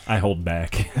hard enough. I hold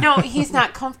back. No, he's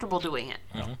not comfortable doing it.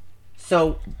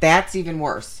 So that's even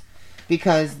worse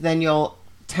because then you'll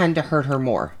tend to hurt her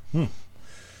more.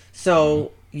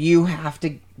 So you have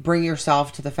to bring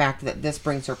yourself to the fact that this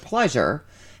brings her pleasure.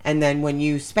 And then when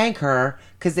you spank her,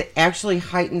 because it actually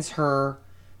heightens her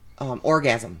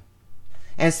orgasm.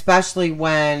 Especially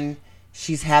when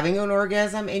she's having an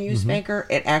orgasm and you spank her,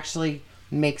 it actually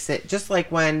makes it, just like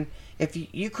when, if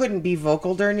you couldn't be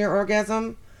vocal during your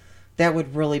orgasm, that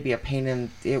would really be a pain and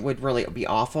it would really be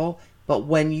awful. But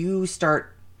when you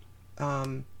start,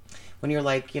 when you're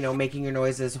like, making your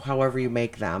noises however you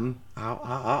make them,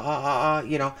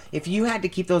 if you had to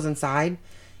keep those inside,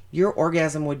 your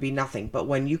orgasm would be nothing. But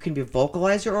when you can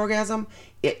vocalize your orgasm,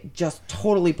 it just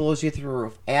totally blows you through the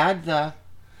roof. Add the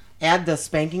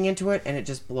spanking into it, and it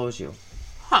just blows you.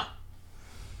 Huh.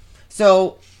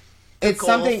 So it's Goal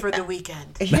something for the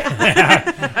weekend. We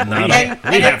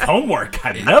have homework.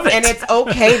 I love it. And it's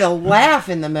okay to laugh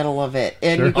in the middle of it,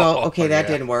 and you go, "Okay, that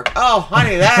didn't work. Oh,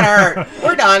 honey, that hurt.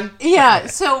 We're done." Yeah,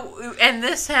 so, and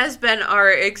this has been our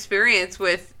experience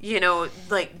with,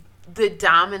 like the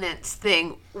dominance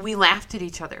thing. We laughed at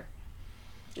each other.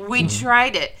 We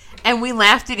tried it, and we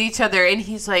laughed at each other, and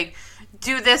he's like,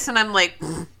 do this, and I'm like,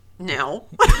 no.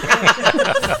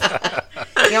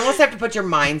 You almost have to put your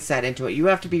mindset into it. You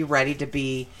have to be ready to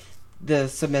be the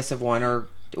submissive one, or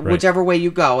whichever way you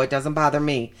go. It doesn't bother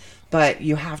me. But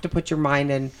you have to put your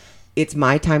mind in, it's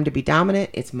my time to be dominant.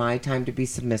 It's my time to be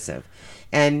submissive.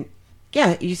 And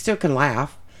yeah, you still can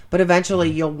laugh, but eventually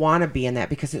you'll want to be in that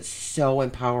because it's so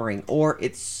empowering, or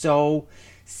it's so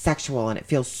sexual, and it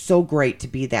feels so great to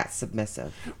be that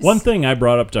submissive. One thing I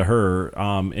brought up to her,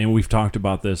 and we've talked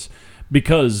about this,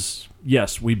 because,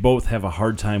 yes, we both have a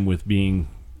hard time with being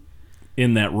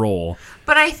in that role.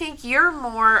 But I think you're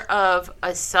more of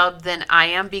a sub than I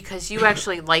am because you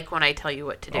actually like when I tell you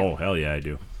what to do. Oh, hell yeah, I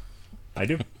do. I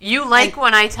do. You like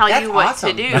when I tell That's you what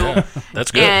awesome. to do.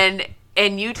 That's good.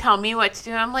 And you tell me what to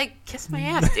do. I'm like, kiss my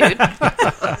ass, dude.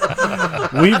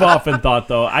 We've often thought,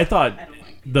 though, I thought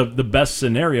the best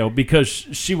scenario, because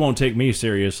she won't take me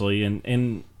seriously,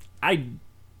 and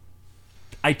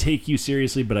I take you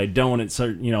seriously, but I don't. It's,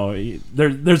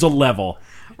 there's a level.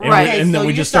 And Right. and then so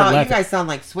we you just start sound, you laughing. guys sound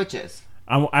like switches.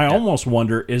 I almost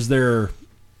wonder, is there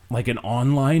like an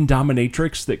online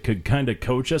dominatrix that could kind of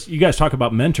coach us? You guys talk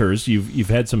about mentors. You've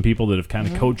had some people that have kind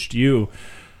of coached you.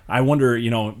 I wonder,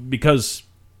 because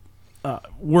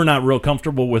we're not real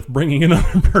comfortable with bringing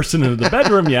another person into the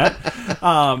bedroom yet.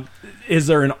 Is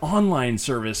there an online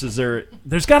service?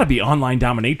 There's got to be online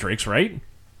dominatrix, right?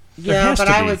 There Yeah, has but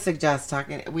to I be. would suggest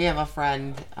talking. We have a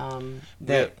friend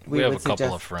that We have would a couple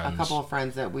suggest, of friends. a couple of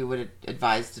friends that we would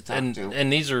advise to talk to.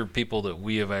 And these are people that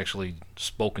we have actually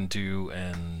spoken to,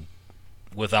 and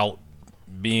without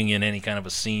being in any kind of a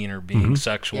scene or being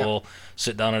sexual,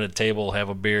 sit down at a table, have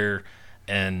a beer,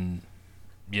 and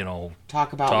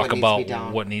Talk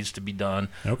about what needs to be done.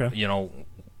 Okay.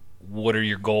 What are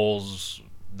your goals?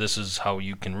 This is how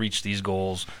you can reach these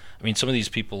goals. I mean, some of these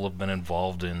people have been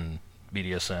involved in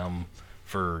BDSM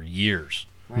for years.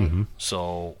 Right.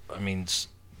 So, I mean,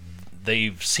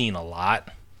 they've seen a lot.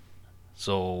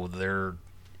 So they're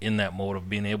in that mode of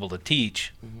being able to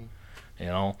teach.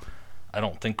 I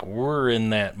don't think we're in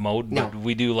that mode, but No.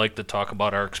 we do like to talk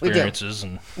about our experiences.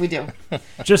 And We do.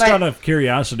 Just But- out of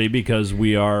curiosity, because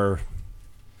we are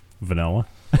vanilla.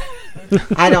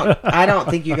 I don't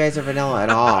think you guys are vanilla at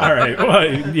all. All right.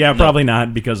 Well, yeah, probably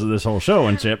not because of this whole show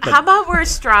and shit. But How about we're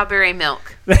strawberry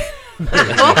milk?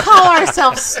 We'll call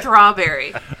ourselves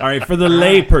strawberry. all right, for the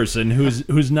layperson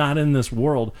who's not in this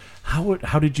world,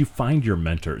 how did you find your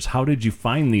mentors? How did you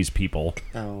find these people?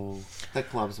 Oh, the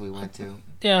clubs we went to.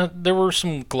 yeah, there were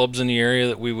some clubs in the area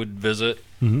that we would visit.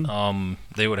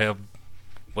 They would have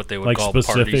what they would Like call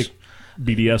specific parties.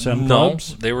 BDSM No,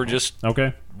 clubs? they were just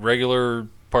Okay. regular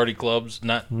party clubs,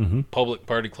 not public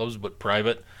party clubs, but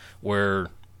private, where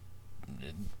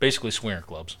basically swinger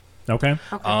clubs. Okay.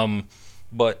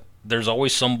 But there's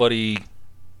always somebody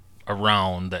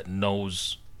around that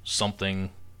knows something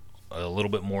a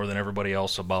little bit more than everybody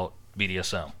else about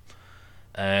BDSM.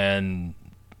 And,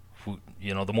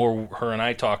 the more her and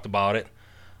I talked about it,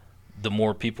 the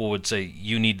more people would say,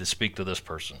 you need to speak to this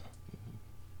person.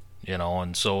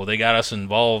 And so they got us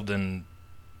involved and,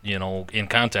 in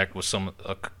contact with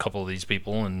a couple of these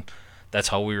people, and that's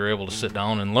how we were able to sit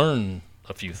down and learn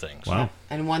a few things. Wow.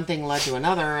 And one thing led to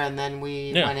another, and then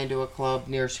we Yeah. went into a club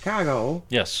near Chicago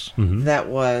Yes. that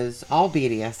was all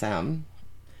BDSM.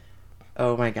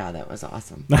 Oh my God, that was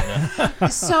awesome.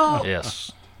 So,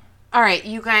 Yes. all right,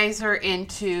 you guys are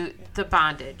into the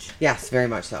bondage. Yes, very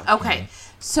much so. Okay,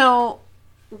 so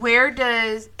where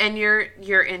does and you're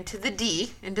into the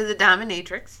into the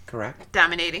dominatrix, Correct.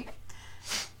 dominating.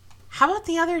 How about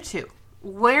the other two?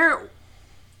 Where?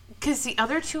 Because the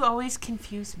other two always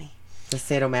confuse me. The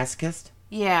sadomasochist.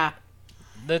 Yeah,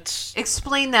 That's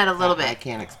explain that a little I bit.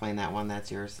 can't explain that one.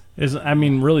 That's yours.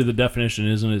 Really the definition,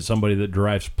 isn't it, somebody that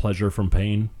derives pleasure from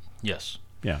pain? yes.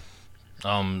 Yeah.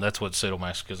 That's what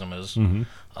sadomasochism is.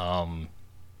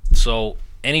 So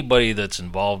anybody that's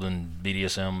involved in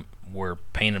BDSM where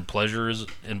pain and pleasure is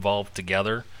involved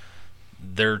together,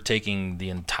 they're taking the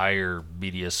entire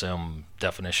BDSM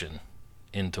definition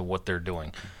into what they're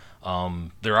doing.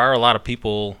 There are a lot of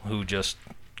people who just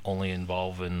only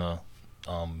involve in the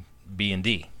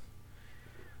B&D,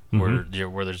 where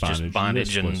there's just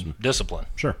bondage and discipline.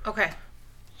 Sure. Okay.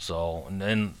 So, and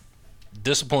then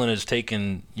discipline is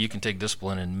you can take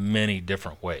discipline in many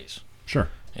different ways. Sure.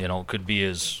 It could be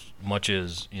as much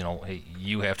as, hey,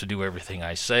 you have to do everything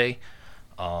I say.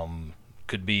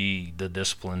 Could be the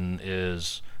discipline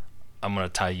is, I'm going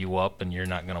to tie you up and you're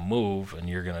not going to move and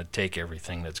you're going to take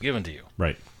everything that's given to you.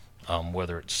 Right.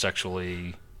 Whether it's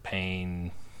sexually,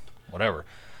 pain, whatever.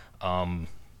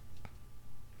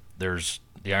 There's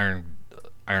the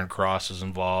Iron Cross is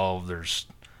involved. There's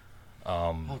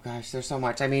Oh gosh, there's so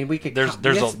much. I mean, we could. There's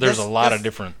a lot of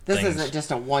different This things. isn't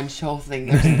just a one show thing.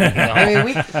 I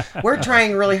mean, we're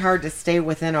trying really hard to stay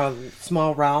within a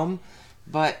small realm,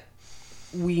 but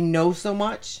we know so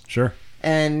much, Sure.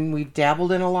 and we've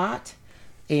dabbled in a lot,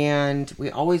 and we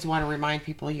always want to remind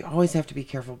people you always have to be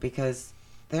careful because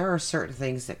there are certain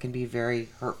things that can be very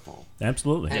hurtful.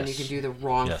 Absolutely. And Yes. you can do the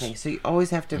wrong Yes. thing. So you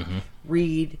always have to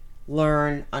read,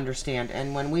 learn, understand.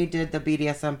 And when we did the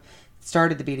BDSM,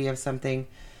 started the BDSM thing,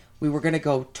 we were going to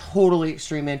go totally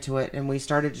extreme into it. And we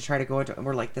started to try to go into it. And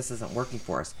we're like, this isn't working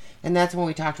for us. And that's when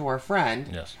we talked to our friend.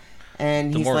 Yes.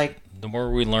 And he's The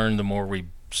more we learned, the more we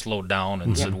slowed down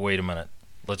and said, wait a minute,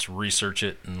 let's research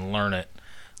it and learn it.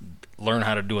 Learn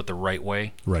how to do it the right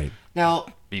way Right. now,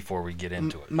 before we get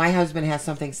into it. my husband has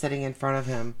something sitting in front of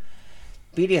him.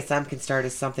 BDSM can start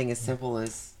as something as simple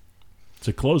as It's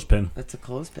a clothespin. it's a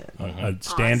clothespin. A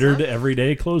standard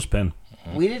everyday clothespin.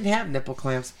 We didn't have nipple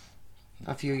clamps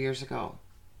a few years ago.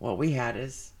 What we had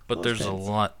is But there's a clothespins.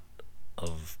 lot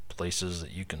of places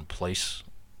that you can place.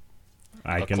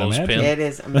 I can clothespin. imagine. It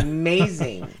is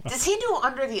amazing. Does he do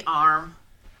under the arm?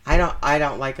 I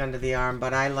don't like under the arm,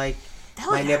 but I like That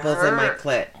my would nipples and my hurt.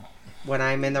 clit. When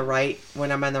I'm in the right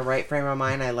frame of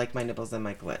mind, I like my nipples and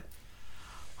my clit.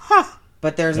 Huh.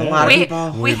 But there's a Yeah. lot of We,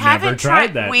 people. we We've haven't never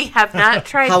tried that. We have not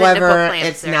tried the nipple However, clamps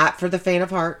it's there. not for the faint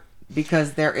of heart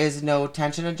because there is no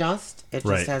tension adjust. It just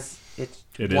Right. has it's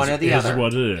It one is, or the is other.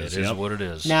 what it It is. is Yep. what it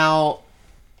is. Now,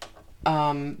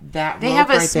 that They rope have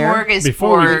a right there.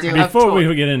 Before smorgasbord we, of before we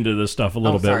toys. get into this stuff a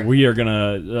little Oh, bit, sorry. we are going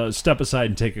to step aside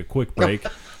and take a quick break.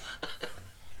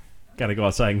 Got to go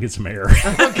outside and get some air.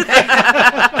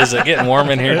 Is it getting warm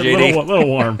in here, a JD? little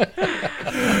warm.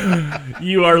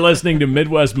 You are listening to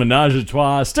Midwest Menage a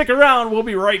Trois. Stick around. We'll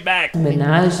be right back.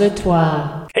 Menage a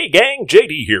trois. Hey gang,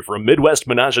 JD here from Midwest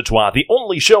Menage a Trois, the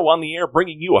only show on the air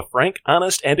bringing you a frank,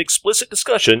 honest, and explicit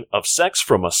discussion of sex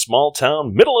from a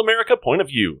small-town, middle-America point of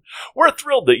view. We're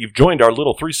thrilled that you've joined our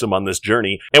little threesome on this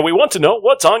journey, and we want to know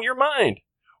what's on your mind.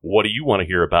 What do you want to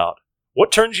hear about?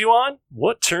 What turns you on?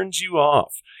 What turns you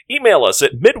off? Email us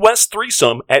at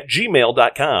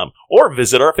midwestthreesome@gmail.com or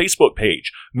visit our Facebook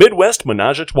page, Midwest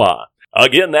Menage a Trois.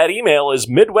 Again, that email is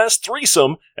Midwest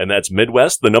Threesome, and that's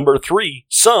Midwest, the number 3,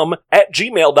 some,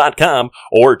 @gmail.com,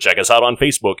 or check us out on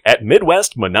Facebook at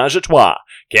Midwest Menage a Trois.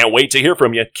 Can't wait to hear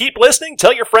from you. Keep listening,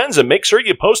 tell your friends, and make sure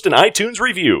you post an iTunes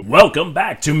review. Welcome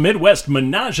back to Midwest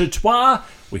Menage a Trois.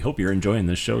 We hope you're enjoying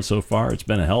this show so far. It's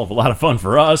been a hell of a lot of fun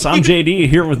for us. I'm JD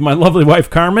here with my lovely wife,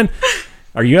 Carmen.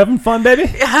 Are you having fun, baby?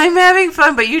 I'm having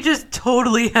fun, but you just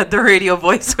totally had the radio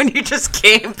voice when you just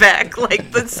came back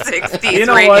like the 60s You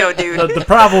know radio what? dude. The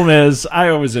problem is, I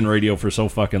was in radio for so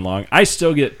fucking long. I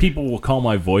still get people will call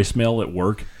my voicemail at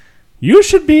work. You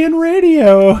should be in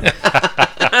radio.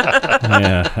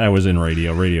 Yeah, I was in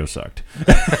radio. Radio sucked.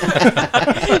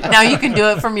 Now you can do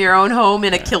it from your own home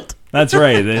in a kilt. That's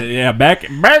right. Yeah, back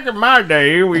in my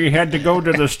day, we had to go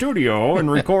to the studio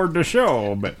and record the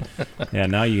show. But yeah,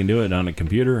 now you can do it on a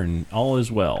computer, and all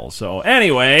is well. So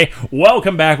anyway,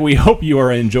 welcome back. We hope you are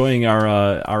enjoying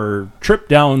our trip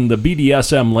down the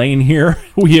BDSM lane here.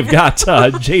 We have got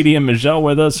JD and Michelle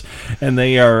with us, and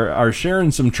they are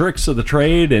sharing some tricks of the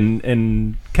trade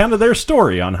and kind of their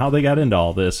story on how they got into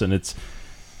all this. And it's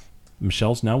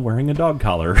Michelle's now wearing a dog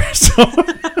collar. So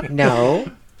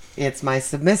No, it's my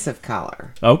submissive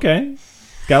collar. okay.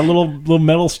 Got little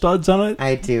metal studs on it?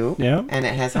 I do. Yeah. And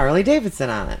it has Harley Davidson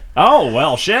on it. Oh,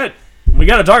 well, shit. We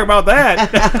got to talk about that.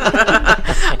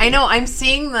 I know. I'm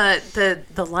seeing the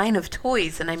line of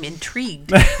toys, and I'm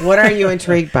intrigued. What are you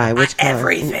intrigued by? Which color?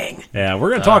 Everything. Yeah, we're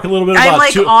going to talk a little bit I'm about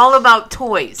like all about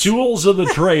toys. tools of the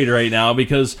trade right now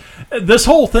because this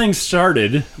whole thing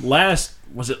started last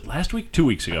week? 2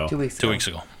 weeks ago. 2 weeks ago. 2 weeks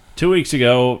ago. 2 weeks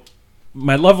ago,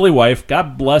 my lovely wife,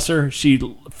 God bless her, she,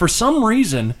 for some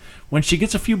reason, when she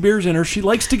gets a few beers in her, she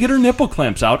likes to get her nipple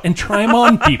clamps out and try them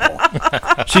on people.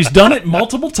 She's done it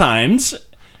multiple times.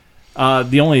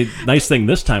 The only nice thing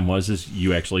this time is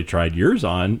you actually tried yours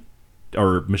on,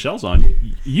 or Michelle's on,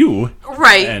 you.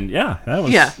 Right. And yeah, that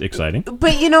was exciting.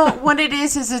 But you know what it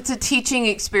is it's a teaching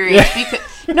experience.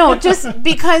 Just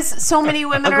because so many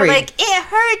women Agreed. are like, it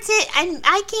hurts it, and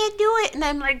I can't do it, and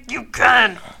I'm like, you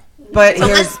can. But So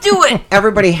let's do it.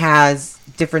 everybody has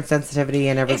different sensitivity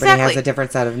and everybody has Exactly. a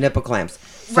different set of nipple clamps.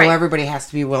 So Right. everybody has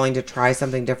to be willing to try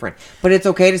something different. But it's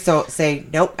okay to say,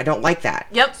 nope, I don't like that.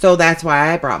 Yep. So that's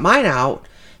why I brought mine out.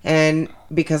 And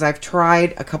because I've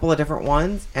tried a couple of different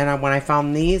ones. And when I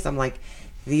found these, I'm like,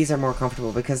 these are more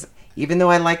comfortable. Because even though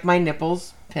I like my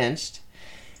nipples pinched,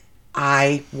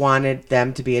 I wanted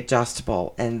them to be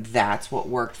adjustable. And that's what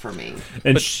worked for me.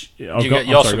 And You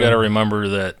also got to remember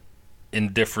that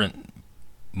in different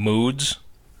moods,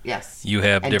 Yes. you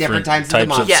have And different times of the types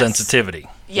month. of Yes. sensitivity.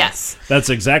 Yes. That's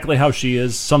exactly how she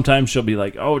is. Sometimes she'll be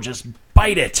like, "Oh, just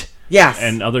bite it," Yes.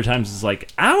 And other times it's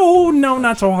like, ow, no,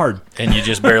 not so hard. And you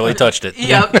just barely touched it.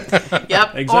 Yep.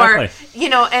 Exactly.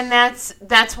 Or, and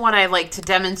that's what I like to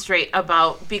demonstrate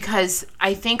about, because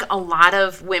I think a lot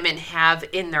of women have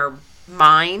in their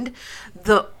mind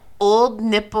the old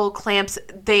nipple clamps.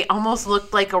 They almost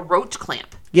look like a roach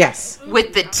clamp Yes.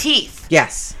 with the teeth.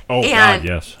 Yes. Oh, And God,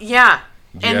 yes. yeah.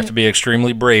 You have to be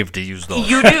extremely brave to use those.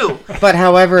 You do. But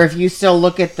however, if you still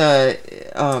look at the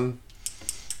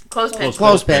Clothespin.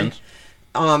 clothespin,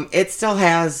 it still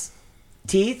has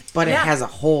teeth, but it Yeah. has a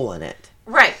hole in it.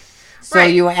 Right. So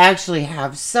right. you actually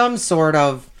have some sort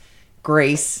of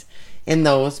grace in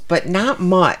those, but not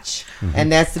much. And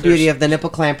that's the beauty of the nipple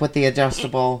clamp with the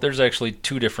adjustable. There's actually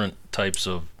 2 different types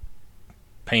of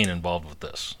pain involved with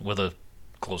this, with a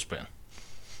clothespin.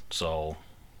 So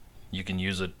you can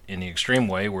use it in the extreme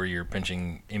way where you're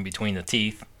pinching in between the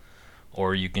teeth,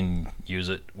 or you can use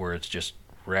it where it's just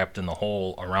wrapped in the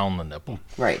hole around the nipple.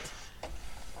 Right.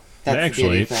 That's Actually, the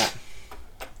beauty of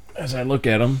that. As I look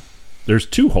at them, there's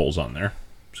 2 holes on there.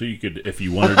 So you could, if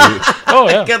you wanted to, Oh,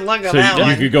 yeah. Good luck on so that you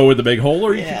one. could go with the big hole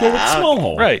or you could go with the small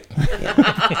hole. Right.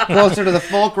 Closer to the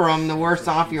fulcrum, the worse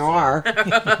off you are.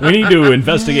 We need to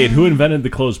investigate who invented the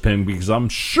clothespin, because I'm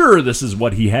sure this is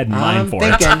what he had in mind I'm for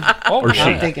thinking. it. Or she.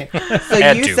 I'm thinking. So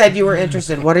Had you to. said you were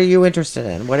interested. What are you interested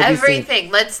in? What have you seen?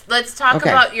 Everything. Let's talk Okay.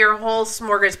 about your whole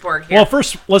smorgasbord here. Well,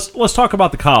 first, let's talk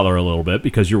about the collar a little bit,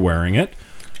 because you're wearing it.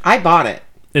 I bought it.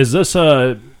 Is this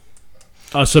a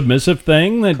submissive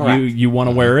thing that Correct. you want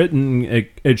to wear it and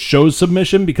it shows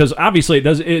submission? Because obviously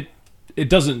it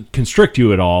doesn't constrict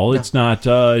you at all. It's not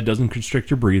it doesn't constrict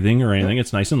your breathing or anything.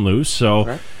 It's nice and loose. So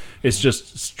Correct. it's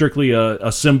just strictly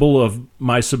a symbol of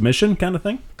my submission kind of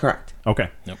thing. Correct. Okay.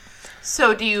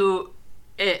 So do you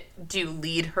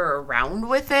lead her around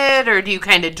with it, or do you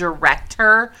kind of direct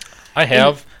her? I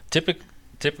have.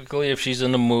 Typically, if she's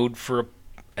in the mood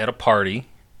at a party,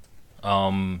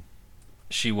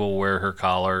 she will wear her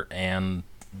collar and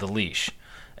the leash,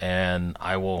 and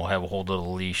I will have a hold of the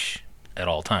leash at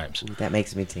all times. That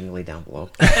makes me tingly down below.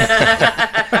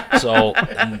 So,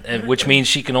 and which means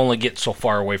she can only get so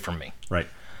far away from me. Right.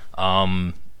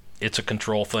 It's a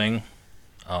control thing.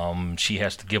 She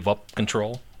has to give up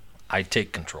control. I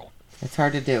take control. It's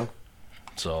hard to do.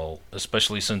 So,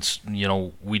 especially since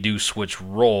we do switch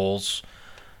roles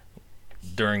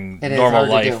during It is normal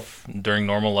hard to life. During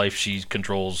normal life, she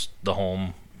controls the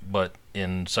home, but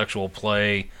in sexual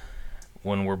play,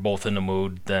 when we're both in the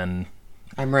mood, then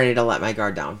I'm ready to let my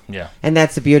guard down. yeah. And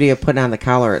that's the beauty of putting on the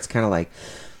collar. It's kind of like,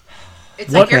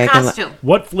 It's like your Okay, I can let- costume.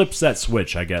 What flips that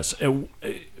switch, I guess?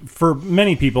 For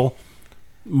many people,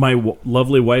 my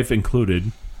lovely wife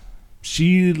included,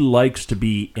 she likes to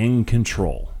be in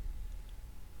control.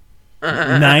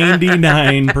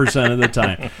 99% of the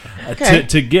time. Okay.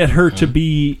 To get her to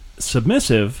be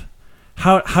submissive,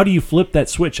 how do you flip that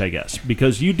switch, I guess?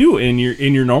 Because you do in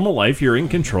your normal life, you're in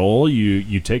control.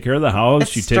 You take care of the house.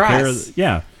 It's you take care of stress.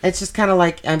 yeah. it's just kind of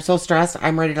like, I'm so stressed,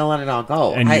 I'm ready to let it all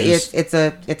go. And you just- it's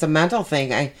a mental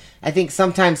thing. I think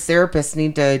sometimes therapists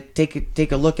need to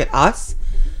take a look at us,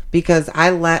 because I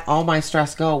let all my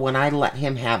stress go when I let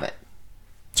him have it.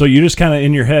 So you just kind of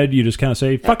in your head, you just kind of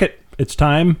say, "Fuck it, it's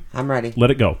time. I'm ready.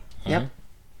 Let it go." Yep.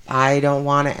 I don't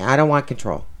want it. I don't want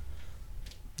control.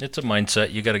 It's a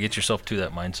mindset. You got to get yourself to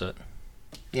that mindset.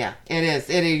 Yeah, it is.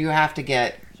 You have to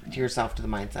get yourself to the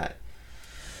mindset.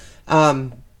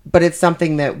 But it's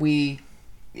something that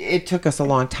it took us a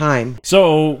long time.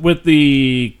 So with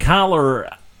the collar,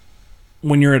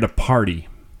 when you're at a party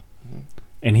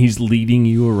and he's leading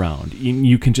you around,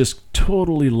 you can just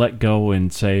totally let go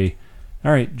and say,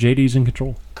 "All right, JD's in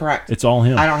control. Correct. It's all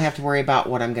him." I don't have to worry about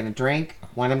what I'm going to drink,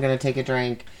 when I'm going to take a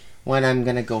drink, when I'm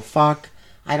going to go fuck.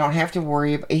 I don't have to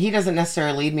worry. He doesn't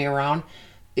necessarily lead me around.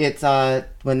 It's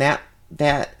when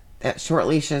that short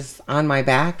leash is on my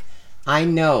back, I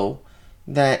know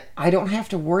that I don't have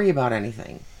to worry about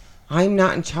anything. I'm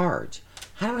not in charge.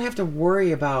 I don't have to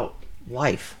worry about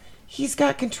life. He's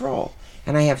got control,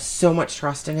 and I have so much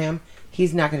trust in him.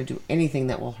 He's not going to do anything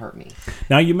that will hurt me.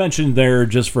 Now, you mentioned there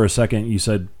just for a second, you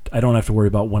said, "I don't have to worry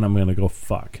about when I'm going to go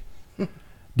fuck."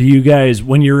 Do you guys,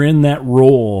 when you're in that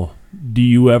role, do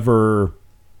you ever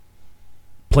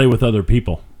play with other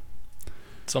people?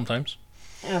 Sometimes.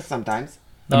 Yeah, sometimes.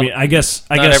 I mean, I guess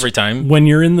not every time. When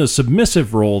you're in the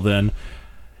submissive role, then,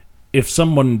 if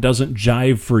someone doesn't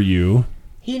jive for you,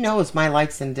 He knows my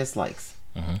likes and dislikes.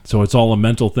 so it's all a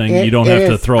mental thing. It- you don't it have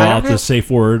to is. throw I don't out the have- safe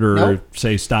word or Nope.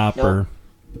 say stop or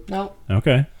Nope.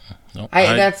 okay. No,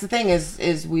 That's the thing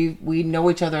is we know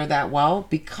each other that well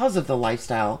because of the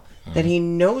lifestyle, that he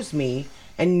knows me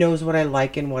and knows what I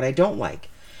like and what I don't like.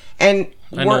 And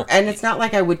I know. and it's not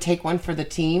like I would take one for the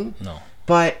team. No.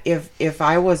 But if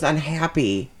I was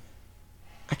unhappy,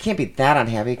 I can't be that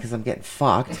unhappy because I'm getting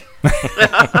fucked.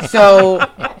 So,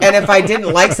 and if I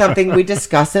didn't like something, we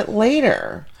discuss it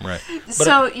later. Right.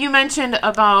 So you mentioned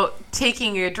about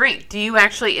taking a drink. Do you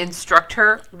actually instruct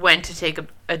her when to take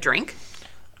a drink?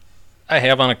 I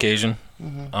have on occasion.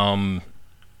 Mm-hmm.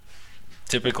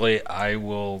 Typically, I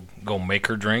will go make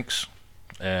her drinks,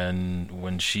 and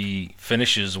when she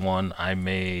finishes one, I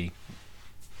may,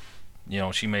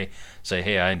 she may say,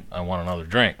 "Hey, I want another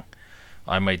drink."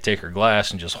 I may take her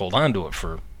glass and just hold on to it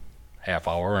for half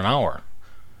hour, an hour,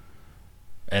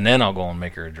 and then I'll go and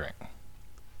make her a drink.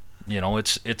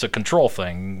 It's a control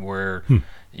thing where,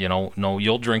 no,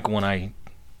 you'll drink when I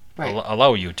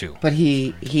allow you to. But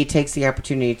he takes the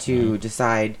opportunity to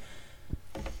decide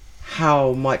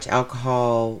how much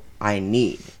alcohol I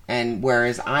need. And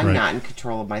whereas I'm not in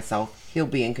control of myself, he'll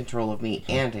be in control of me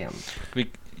and him.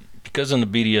 Because in the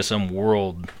BDSM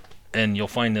world, and you'll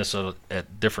find this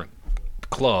at different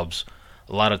clubs,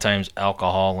 a lot of times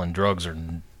alcohol and drugs are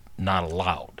not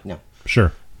allowed. No.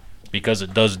 Sure. Because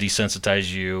it does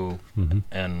desensitize you,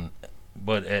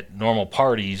 but at normal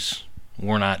parties,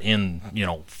 we're not in,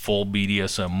 full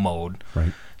BDSM mode.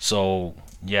 Right. So,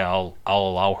 yeah, I'll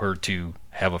allow her to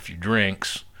have a few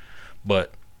drinks,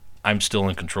 but I'm still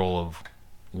in control of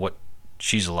what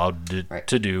she's allowed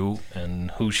to do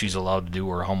and who she's allowed to do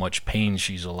or how much pain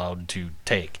she's allowed to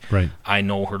take. Right. I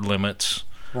know her limits.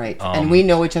 Right. And we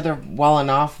know each other well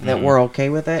enough that we're okay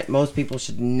with it. Most people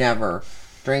should never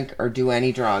drink or do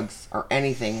any drugs or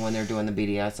anything when they're doing the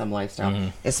BDSM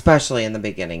lifestyle, especially in the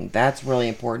beginning. That's really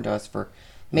important to us for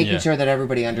making sure that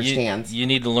everybody understands. You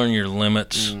need to learn your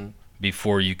limits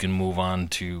before you can move on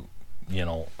to,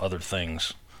 other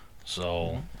things.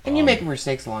 So, and you make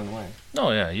mistakes along the way.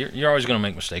 No, yeah, you're always going to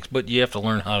make mistakes, but you have to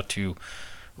learn how to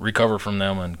recover from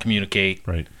them and communicate.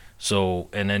 Right. So,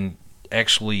 and then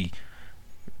actually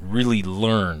really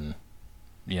learn,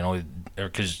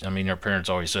 because, our parents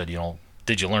always said,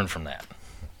 did you learn from that?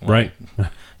 Well, Right.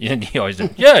 You always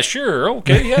did. Yeah, sure.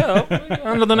 Okay, yeah.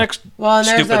 On to the next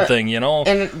stupid thing,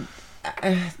 And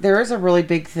there is a really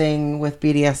big thing with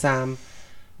BDSM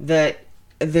that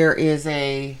there is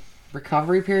a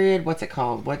recovery period. What's it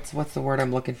called? What's the word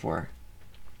I'm looking for?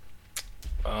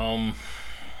 I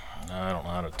don't know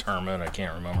how to term it. I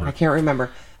can't remember. I can't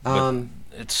remember.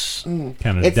 It's kind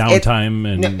of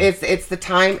downtime and no, it's the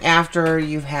time after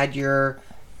you've had your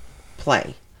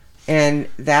play, and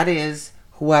that is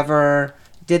whoever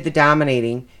did the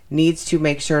dominating needs to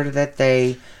make sure that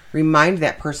they remind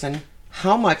that person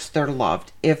how much they're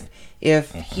loved.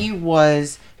 If he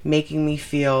was making me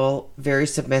feel very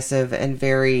submissive and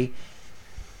very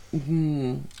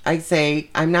I'd say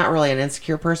I'm not really an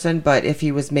insecure person, but if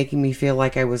he was making me feel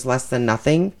like I was less than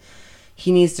nothing,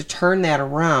 he needs to turn that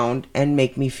around and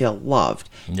make me feel loved.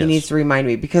 Yes. He needs to remind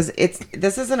me, because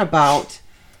this isn't about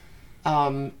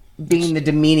being the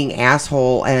demeaning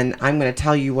asshole and I'm going to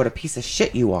tell you what a piece of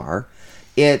shit you are.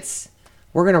 It's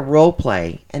we're going to role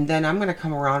play, and then I'm going to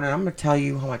come around and I'm going to tell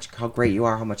you how great you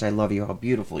are, how much I love you, how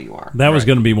beautiful you are. That was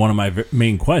going to be one of my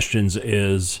main questions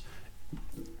is,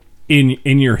 in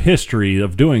your history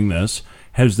of doing this,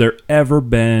 has there ever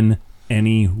been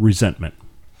any resentment?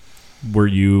 Where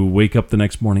you wake up the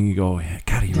next morning and you go,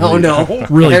 God, he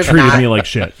really treated me like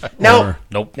shit. Nope.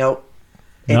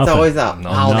 It's Nothing. Always up. No,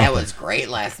 nothing. That was great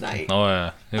last night. Oh,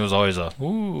 yeah. It was always that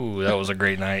was a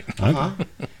great night.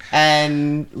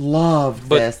 And loved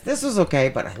this. This was okay,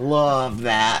 but I love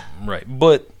that. Right.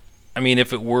 But,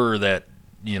 if it were that,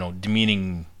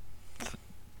 demeaning,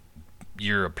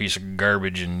 you're a piece of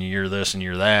garbage and you're this and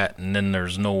you're that, and then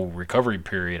there's no recovery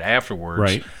period afterwards,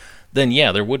 right, then,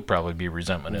 yeah, there would probably be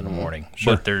resentment in the morning.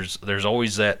 Sure. But there's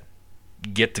always that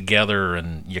get-together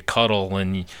and you cuddle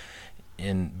and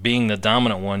being the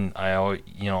dominant one, I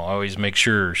always make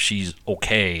sure she's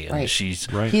okay and she's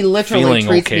He literally feeling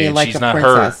treats okay me and like she's a not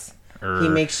princess. hurt. He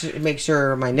makes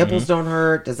sure my nipples don't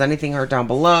hurt. Does anything hurt down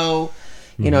below?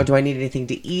 Do I need anything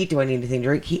to eat? Do I need anything to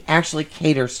drink? He actually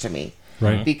caters to me,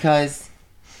 right? Because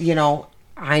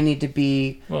I need to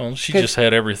be. Well, she just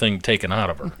had everything taken out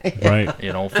of her, right?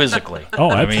 Physically.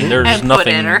 Oh, absolutely. There's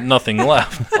nothing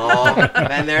left. Oh,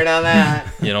 been there, done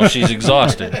that. She's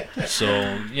exhausted.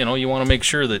 So, you want to make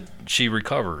sure that she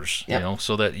recovers. Yep.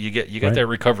 So that you get that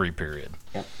recovery period.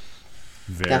 Yep.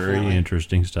 Very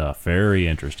interesting stuff. Very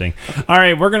interesting. All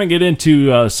right, we're going to get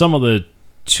into some of the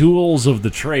tools of the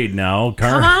trade now.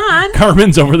 Come on.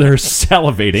 Carmen's over there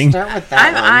salivating. Start with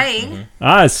that. I'm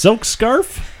eyeing. Silk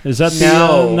scarf? Is that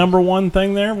the number one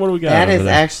thing there? What do we got? That is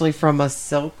there? actually from a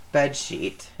silk bed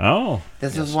sheet. Oh.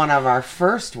 This was one of our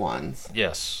first ones.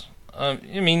 Yes. I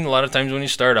mean, a lot of times when you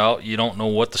start out, you don't know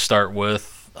what to start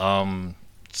with.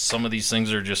 Some of these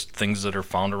things are just things that are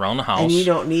found around the house. And you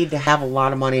don't need to have a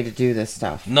lot of money to do this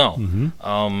stuff. No.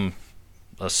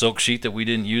 A silk sheet that we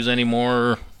didn't use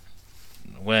anymore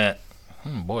went,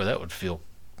 boy, that would feel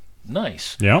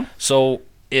nice. Yeah. So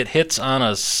it hits on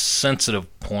a sensitive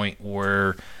point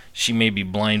where she may be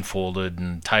blindfolded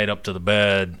and tied up to the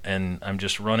bed, and I'm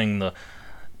just running the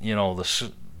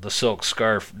silk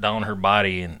scarf down her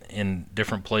body in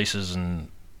different places, and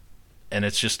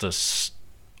it's just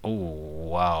oh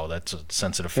wow, that's a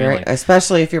sensitive feeling.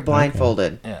 Especially if you're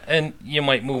blindfolded. Yeah, and you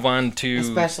might move on to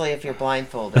Especially if you're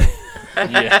blindfolded.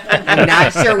 yeah, I'm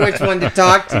not sure which one to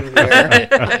talk to here,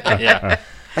 yeah.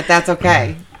 but that's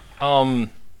okay. I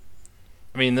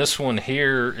mean, this one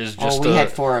here is just we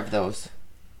had 4 of those.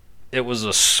 It was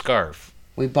a scarf.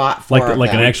 We bought 4 of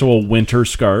like them. an actual winter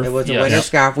scarf. It was a Yes. winter Yep.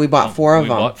 scarf. We bought 4 of We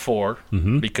them. bought 4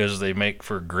 because they make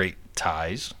for great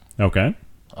ties. Okay.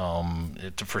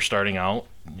 For starting out,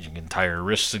 you can tie her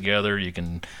wrists together. You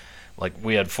can, like,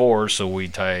 we had 4, so we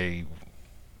tie,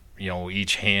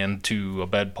 each hand to a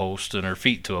bedpost and her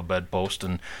feet to a bedpost,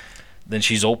 and then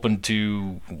she's open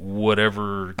to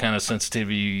whatever kind of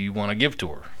sensitivity you want to give to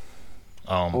her,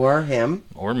 Or him.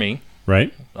 or me.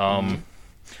 Right.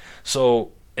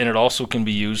 So, and it also can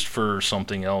be used for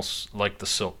something else, like the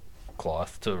silk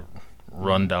cloth, to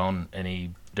run down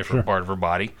any different part of her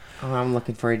body. Oh, I'm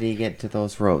looking forward to get to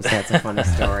those rows. That's a funny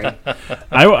story.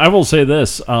 I will say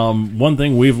this. One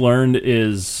thing we've learned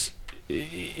is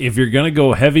if you're going to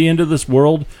go heavy into this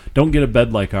world, don't get a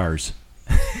bed like ours.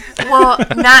 Well,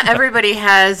 not everybody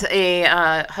has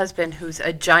a husband who's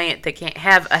a giant that can't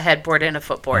have a headboard and a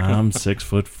footboard. I'm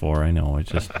 6'4". I know. It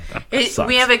just sucks.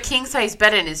 We have a king size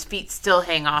bed and his feet still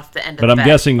hang off the end of But the I'm bed.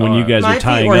 guessing when you guys My are feet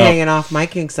tying were up. hanging off my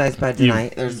king size bed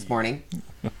tonight. There's this morning.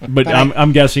 But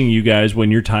I'm guessing you guys,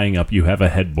 when you're tying up, you have a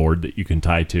headboard that you can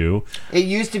tie to. It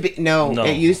used to be No.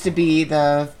 It used to be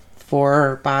the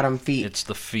 4 bottom feet. It's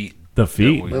the feet. The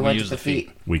feet. we went use to the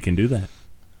feet. We can do that.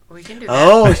 We can do that.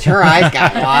 Oh, sure, eyes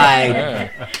got wide.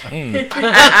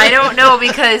 I don't know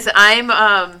because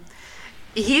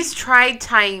he's tried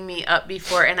tying me up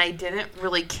before and I didn't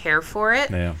really care for it.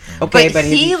 Yeah. Okay, But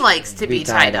have he you- likes to be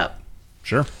tied up.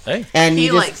 Sure. Hey, And He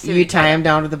you likes to be you tie tied him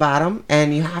down to the bottom,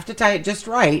 and you have to tie it just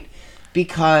right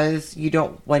because you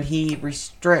don't. When he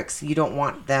restricts, you don't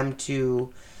want them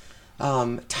to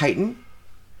tighten.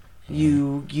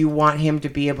 You want him to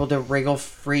be able to wriggle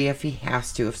free if he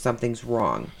has to, if something's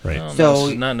wrong. Right.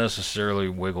 So- not necessarily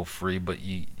wiggle free, but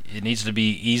it needs to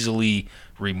be easily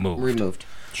removed.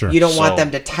 Sure. You don't want So-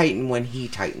 them to tighten when he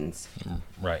tightens.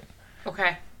 Right.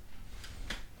 Okay.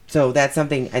 So that's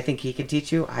something I think he can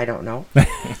teach you. I don't know.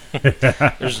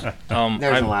 There's There's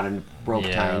a lot of rope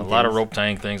tying. a lot of things. rope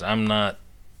tying things. I'm not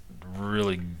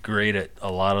really great at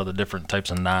a lot of the different types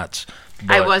of knots.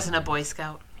 I but wasn't a Boy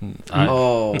Scout.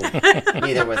 Oh,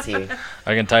 neither was he.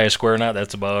 I can tie a square knot.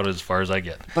 That's about as far as I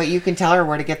get. But you can tell her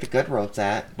where to get the good ropes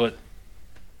at. But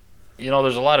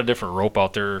there's a lot of different rope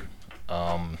out there.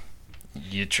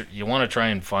 You want to try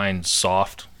and find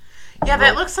soft. Yeah,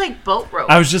 that looks like boat rope.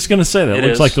 I was just going to say that. It It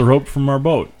looks is. like the rope from our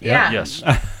boat. Yeah. Yes.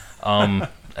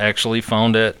 Actually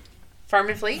found it Farm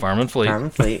and Fleet? Farm and Fleet. Farm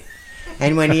and Fleet.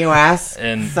 And when you ask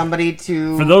And- somebody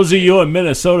to For those of you in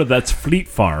Minnesota, that's Fleet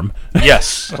Farm.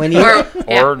 Yes. when you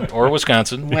or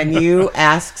Wisconsin. when you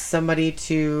ask somebody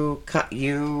to cut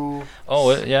you,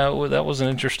 That was an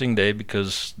interesting day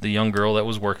because the young girl that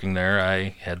was working there,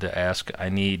 I had to ask, I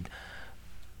need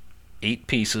 8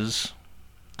 pieces,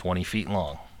 20 feet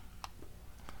long.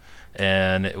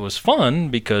 And it was fun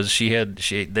because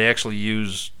they actually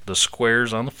use the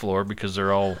squares on the floor because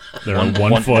they're all They're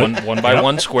one foot. one by Yep.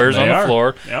 one squares They on the are.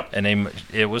 floor. Yep. And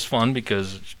it was fun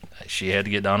because she had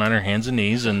to get down on her hands and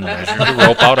knees and measure the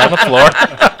rope out on the floor.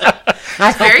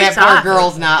 I hope very that soft. poor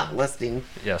girl's not listening.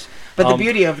 Yes. But the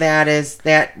beauty of that is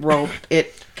that rope,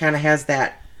 it kind of has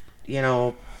that,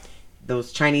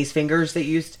 those Chinese fingers that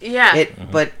used. Yeah.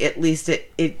 But at least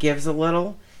it gives a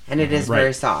little, and it is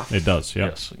very soft. It does, yeah.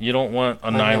 Yes, you don't want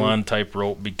a nylon type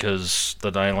rope because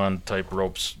the nylon type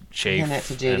ropes chafe. Hand that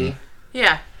to JD. and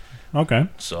Yeah. Okay.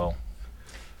 so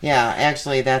Yeah,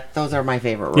 actually, those are my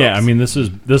favorite ropes. Yeah, I mean this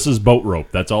is boat rope.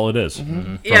 That's all it is.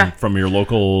 Yeah. From your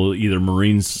local either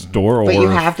marine store but or you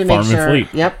have to make Farm sure. and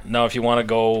Fleet. Yep. now if you want to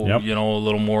go, Yep. a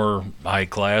little more high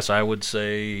class, I would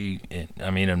say,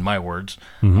 in my words,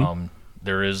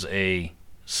 there is a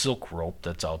silk rope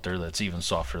that's out there that's even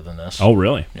softer than this. Oh,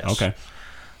 really? Yes. Okay.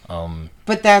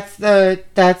 But that's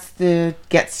the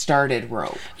get started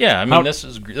rope. Yeah, I mean How- this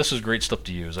is great stuff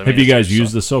to use. I Have mean, you it's guys so-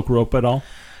 used the silk rope at all?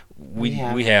 We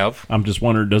have. I'm just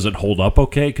wondering, does it hold up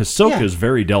okay? Because silk Yeah. is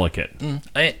very delicate.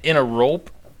 In a rope,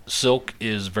 silk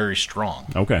is very strong.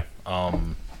 Okay. I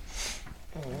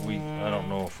don't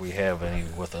know if we have any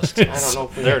with us today. I don't know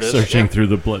if we There have- it is. Searching through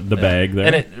the bag there.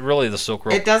 And it really, the silk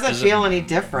rope It doesn't isn't feel any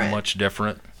different. much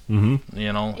different. You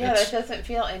know, Yeah, it's, that doesn't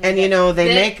feel any. And, you know,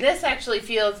 they make- this actually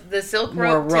feels the silk More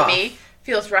rope to rough. me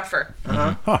feels rougher.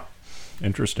 Huh.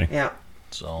 Interesting. Yeah.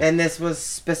 so. And this was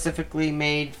specifically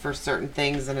made for certain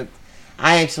things, and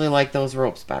I actually like those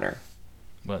ropes better.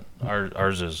 But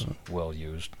ours is well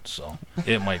used, so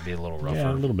it might be a little rougher.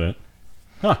 Yeah, a little bit.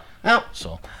 Oh,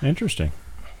 So Interesting.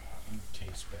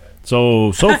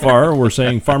 So far, we're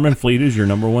saying Farm and Fleet is your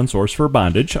number one source for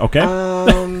bondage. Okay.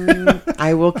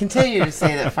 I will continue to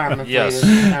say that Farm and Fleet Yes.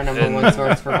 is our number one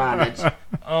source for bondage.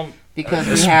 Because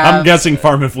we I'm have... guessing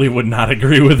Farm and Fleet would not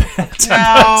agree with that.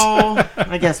 No,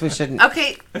 I guess we shouldn't.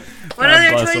 Okay, what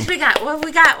other bless toys them. we got? What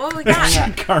we got? What we got?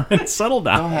 Yeah. Carmen, settle Go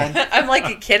down. ahead. I'm like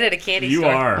a kid at a candy You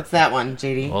store. are. What's that one,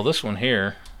 JD? well, this one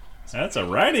here, That's a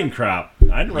riding crop.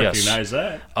 I didn't Yes. recognize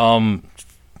that.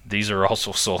 these are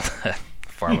also sold at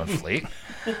Farm and Fleet.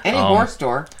 Any horse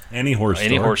store. Any horse store.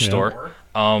 Any horse yeah. store.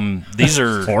 These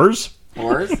are. Horse?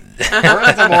 Horse?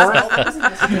 Horse and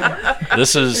horse?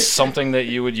 This is something that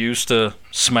you would use to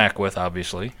smack with,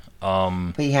 obviously.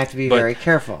 But you have to be But- very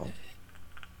careful.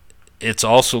 It's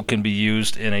also can be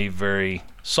used in a very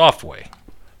soft way.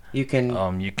 You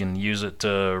can... You can use it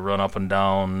to run up and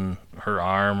down her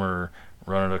arm or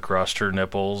run it across her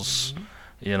nipples.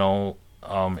 You know,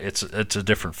 it's a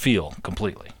different feel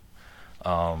completely.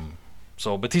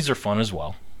 But these are fun as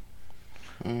well.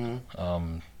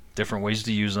 Different ways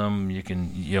to use them. You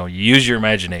can, you use your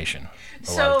imagination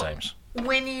a lot of times.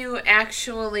 When you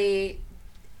actually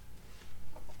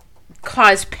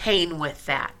cause pain with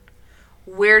that,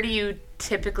 where do you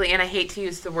typically, and I hate to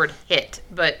use the word hit,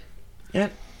 but Yeah.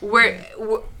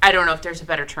 I don't know if there's a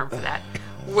better term for that.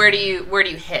 Where do you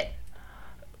hit?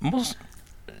 Most,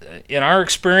 in our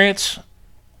experience,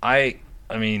 I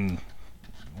mean,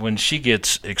 when she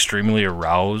gets extremely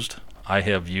aroused, I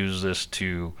have used this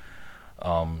to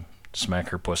smack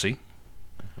her pussy.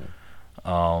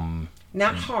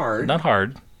 Not hard. Not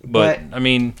hard, but But- I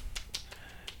mean,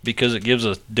 because it gives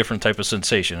a different type of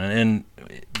sensation, and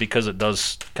because it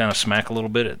does kind of smack a little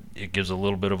bit, it gives a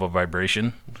little bit of a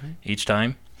vibration each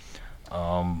time.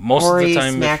 Most or of the he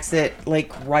time, smacks it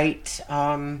like right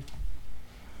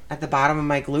at the bottom of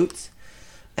my glutes,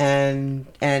 and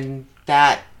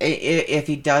that if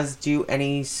he does do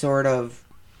any sort of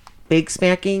big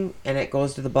smacking and it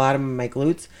goes to the bottom of my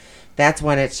glutes, that's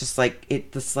when it's just like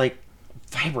it just like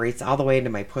vibrates all the way into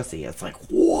my pussy. It's like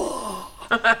whoa,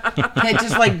 it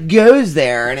just like goes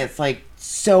there, and it's like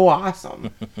so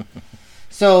awesome.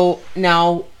 So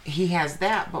now he has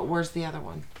that, but where's the other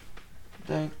one?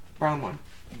 The brown one.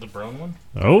 the brown one.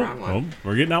 Oh,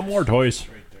 we're getting out more toys.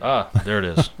 There it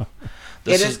is.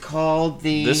 It is called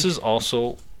the... This is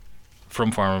also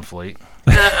from Farm and Fleet.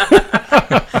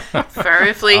 Farm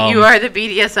and Fleet, you are the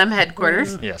BDSM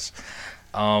headquarters. Yes.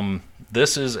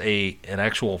 This is an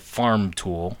actual farm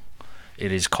tool.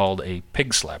 It is called a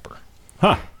pig slapper.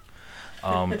 Huh.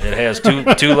 It has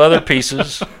two leather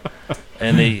pieces,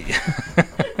 and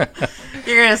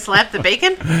You're gonna slap the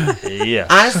bacon? yes.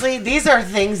 Honestly, these are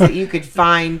things that you could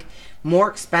find more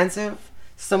expensive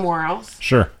somewhere else,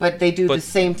 Sure. but they do the But-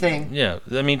 same thing. Yeah,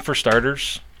 I mean, for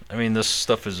starters, this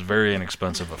stuff is very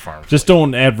inexpensive at farms. Just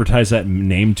don't advertise that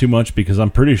name too much, because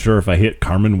I'm pretty sure if I hit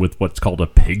Carmen with what's called a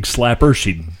pig slapper,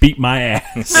 she'd beat my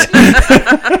ass.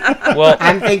 Well,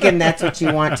 I'm thinking that's what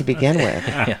you want to begin with.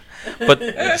 yeah,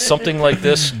 but something like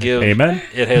this Amen.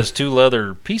 It has two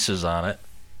leather pieces on it,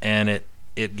 and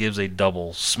it gives a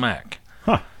double smack.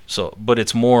 Huh. So, but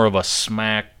it's more of a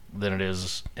smack than it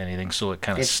is anything. So it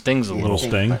kind of It's- stings a Little little.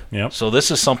 sting. Yep. So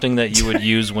this is something that you would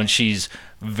use when she's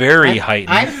very heightened.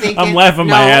 I'm thinking. I'm laughing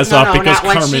my ass off because not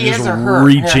when Carmen she is or her,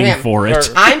 reaching him. for it.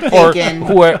 I'm or thinking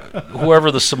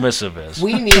whoever the submissive is.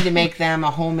 we need to make them a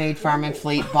homemade Farm and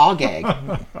Fleet ball gag.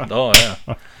 Oh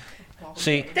yeah.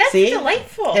 See, That's See?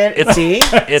 delightful. See?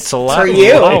 it's a lot For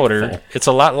you. louder. It's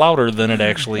a lot louder than it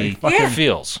actually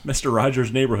feels. Mr.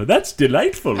 Rogers' Neighborhood. That's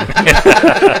delightful.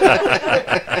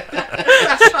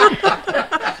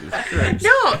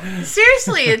 No,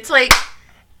 seriously, it's like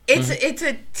it's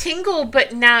a tingle,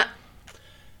 but not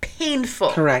painful.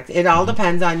 Correct. It all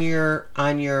depends on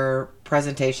your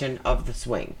presentation of the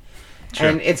swing,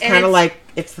 and it's kind of like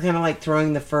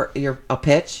throwing a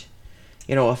pitch,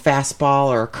 a fastball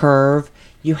or a curve.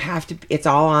 You have to. It's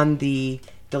all on the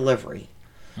delivery,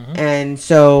 and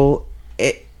so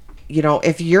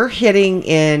if you're hitting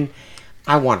in,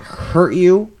 I want to hurt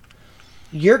you,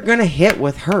 you're gonna hit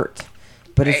with hurt.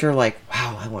 But if Right. you're like,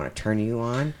 wow, I want to turn you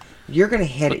on, you're gonna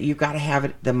hit it. You got to have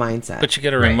it the mindset. But you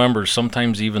got to remember,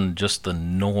 sometimes even just the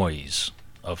noise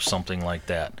of something like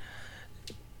that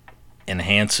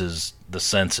enhances the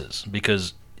senses.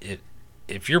 Because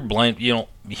if you're blind,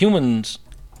 humans,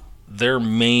 their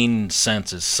main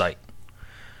sense is sight.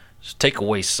 Just take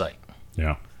away sight,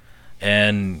 Yeah.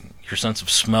 and your sense of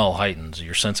smell heightens,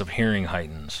 your sense of hearing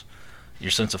heightens,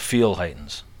 your sense of feel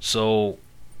heightens. So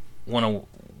when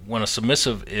a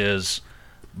submissive is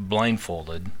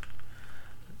blindfolded,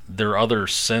 their other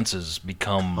senses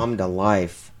become come to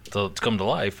life. come to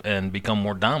life and become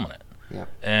more dominant. Yeah.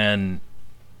 And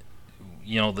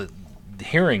the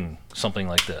hearing something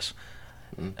like this.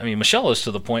 I mean, Michelle is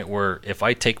to the point where if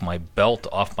I take my belt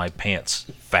off my pants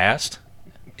fast,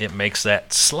 it makes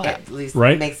that slap. At least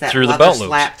Right. it makes that Through the leather belt loops.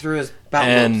 slap through his belt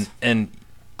loops. And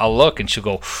I'll look and she'll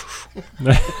go,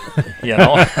 you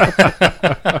know,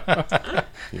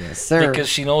 Yes, sir. because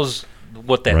she knows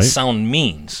what that Right. sound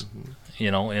means,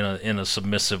 in a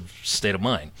submissive state of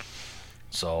mind.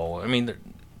 So, I mean, there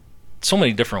so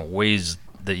many different ways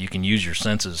that you can use your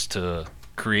senses to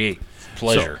create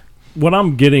pleasure. What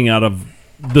I'm getting out of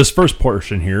this first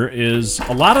portion here is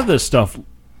a lot of this stuff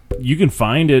you can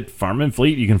find at Farm and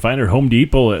Fleet. You can find it at Home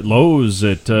Depot, at Lowe's,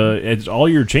 at all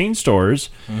your chain stores.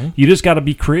 You just got to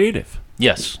be creative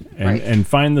Yes. and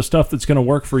find the stuff that's going to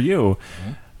work for you.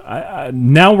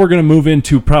 Now we're going to move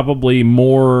into probably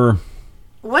more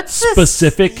What's this?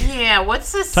 specific Yeah,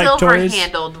 what's the type toys?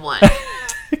 silver-handled one?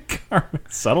 Carmen,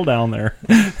 settle down there.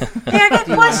 Yeah, I got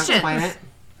You wanna explain questions. it?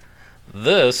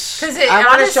 This. Because it I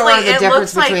want to show her honestly, the it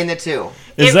difference looks between like the two.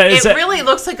 Is it that- really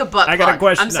looks like a butt I got a plug.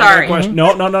 question. I'm sorry.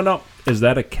 No. Is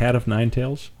that a cat of nine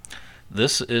tails?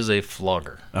 This is a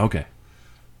flogger. Okay.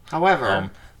 However,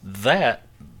 That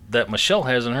Michelle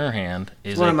has in her hand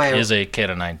is one of my- is a cat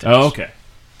of nine tails. Oh, okay.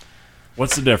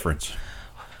 What's the difference?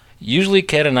 Usually,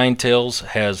 cat of nine tails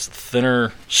has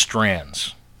thinner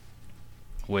strands,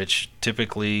 which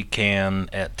typically can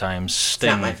at times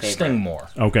not my favorite. sting more.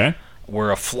 Okay.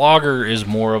 Where a flogger is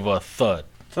more of a thud.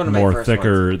 it's one of my More first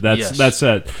thicker. ones. That's Yes.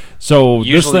 it. So this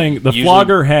Usually- thing, the usually-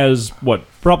 flogger has what,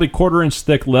 probably 1/4 inch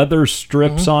thick leather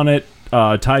strips on it,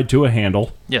 tied to a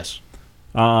handle. Yes.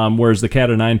 Whereas the cat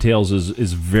of nine tails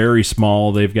is very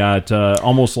small. They've got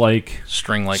almost like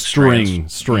String-like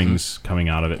strands. strings coming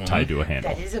out of it, tied to a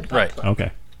handle. That is a butt Right. plug.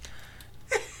 Okay.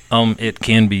 It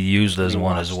can be used as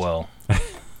one as well.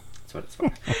 That's what it's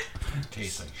for.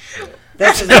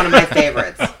 This is one of my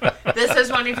favorites. This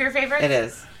is one of your favorites? It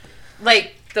is.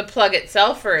 Like the plug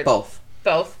itself or Both.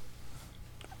 both?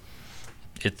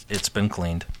 It's been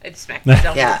cleaned. I just smacked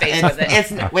myself Yeah. in the face with it.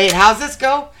 It's, wait, how's this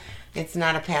go? It's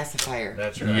not a pacifier.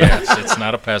 That's right. Yes, it's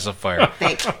not a pacifier.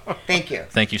 Thank you.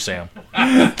 Thank you, Sam.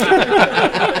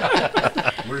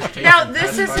 Now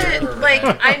this isn't like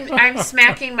I'm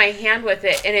smacking my hand with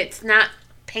it and it's not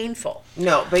painful.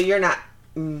 No, but you're not.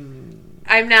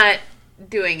 I'm not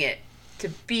doing it to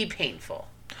be painful.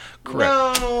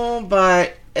 Correct. No,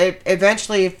 but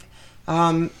eventually, if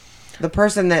the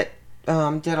person that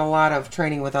did a lot of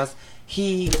training with us,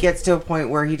 he gets to a point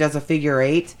where he does a figure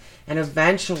eight, and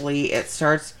eventually it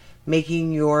starts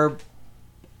making your,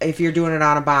 if you're doing it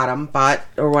on a bottom, butt,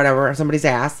 or whatever, somebody's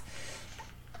ass,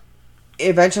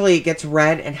 eventually it gets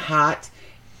red and hot,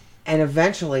 and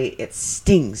eventually it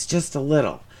stings just a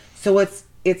little. So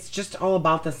it's just all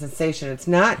about the sensation. It's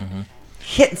not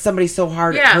hitting somebody so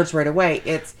hard it Yeah. hurts right away.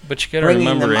 It's But you gotta bringing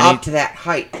remember, them up to that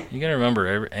height. you gotta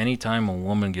remember, any time a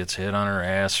woman gets hit on her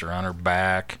ass or on her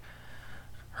back,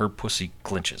 her pussy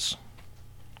clenches.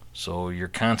 So you're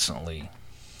constantly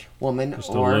Woman Just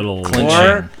or a little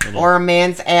Clenching. or a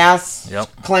man's ass Yep.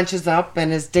 clenches up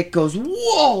and his dick goes,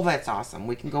 whoa, that's awesome.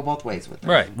 We can go both ways with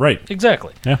it. Right.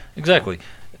 Exactly. Yeah. Exactly.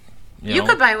 You know,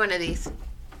 could buy one of these.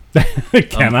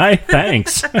 Can I?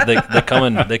 Thanks.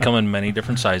 they come in many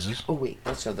different sizes. Oh wait,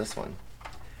 let's show this one.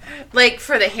 Like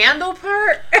for the handle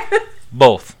part?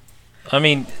 Both. I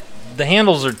mean, the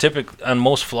handles are typically on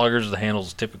most floggers. The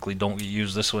handles typically don't get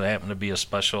used. This would happen to be a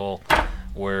special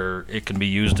where it can be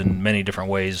used in many different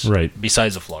ways. Right.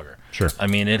 Besides a flogger. Sure. I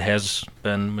mean, it has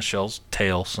been Michelle's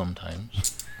tail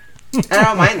sometimes. I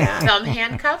don't mind that. Thumb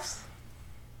handcuffs?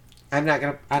 I'm not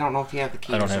gonna. I don't know if you have the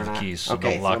keys. I don't or have the not. keys, so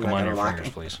Okay, don't lock I'm them not on gonna your lock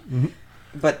fingers, them.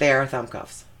 please. But they are thumb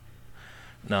cuffs.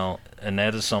 No, and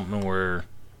that is something where,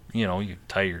 you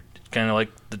tie your, kind of like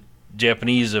the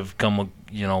Japanese have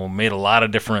made a lot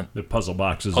of different The puzzle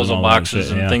boxes. puzzle and all that boxes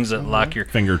shit, and yeah. things that lock your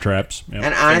Finger traps. Yep.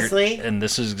 And honestly, and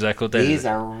this is exactly what that these is.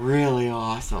 are really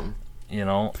awesome. You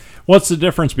know, What's the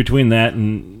difference between that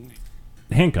and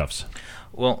handcuffs?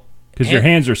 well, Because your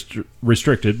hands are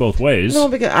restricted both ways. No,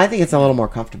 because I think it's a little more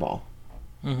comfortable.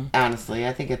 Honestly,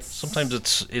 I think it's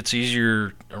Sometimes it's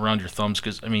easier around your thumbs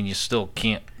because, I mean, you still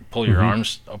can't pull your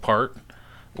arms apart,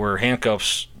 where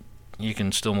handcuffs, you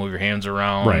can still move your hands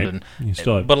around. Right. And, You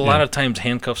still have- but a lot yeah. of times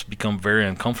handcuffs become very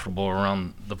uncomfortable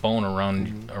around the bone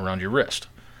around your wrist.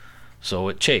 So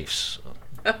it chafes.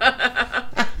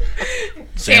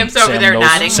 Sam's over there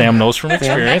nodding. Sam knows from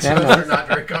experience. They're not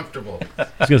very comfortable. I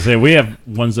was gonna say we have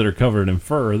ones that are covered in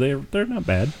fur. They're not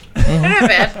bad. Not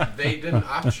bad. They didn't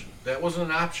option. That wasn't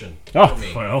an option. Oh, for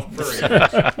me. well. Furry.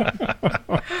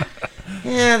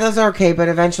 yeah, those are okay, but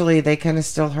eventually they kind of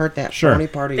still hurt that Sure. bony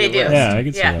part of They your do. wrist. Yeah, I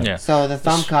can see Yeah. that. Yeah. So the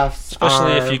thumb cuffs,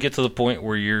 Especially are, if you get to the point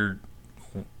where you're,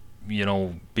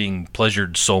 being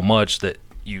pleasured so much that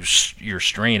you're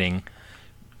straining,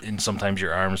 and sometimes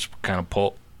your arms kind of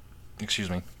pull. Excuse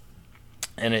me.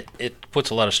 And it puts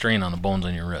a lot of strain on the bones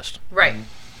on your wrist. Right.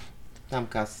 thumb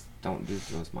cuffs don't do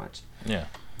as much. Yeah.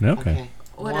 Okay.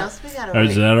 What else we got?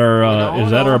 Is that our No,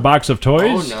 is that no. our box of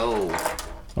toys? Oh no!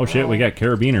 Oh shit, we got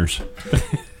carabiners.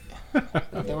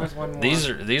 There was one more.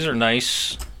 These are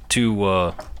nice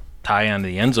to tie on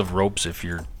the ends of ropes if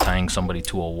you're tying somebody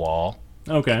to a wall,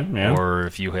 Okay, yeah. or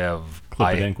if you have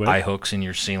Clip it in quick. eye hooks in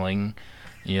your ceiling.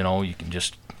 You can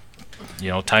just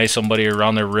tie somebody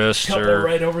around their wrist Couple or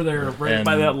right over there, right and-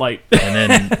 by that light.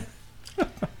 and then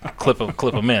clip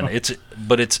them in.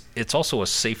 It's also a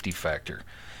safety factor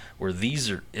where these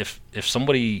are if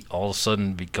somebody all of a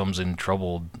sudden becomes in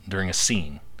trouble during a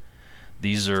scene,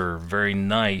 these are very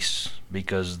nice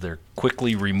because they're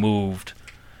quickly removed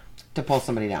to pull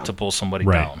somebody down. to pull somebody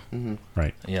Right. down.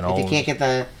 Right. If you can't get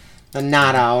the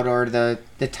knot out or the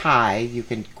tie, you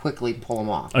can quickly pull them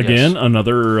off. Again,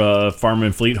 another Farm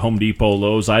and Fleet, Home Depot,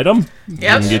 Lowe's item. You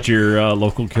can get your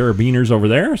local carabiners over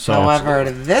there. So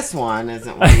However, this one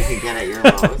isn't what you can get at your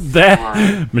Lowe's.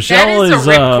 that Michelle That is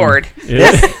a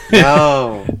ripcord.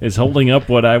 No. is holding up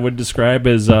what I would describe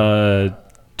as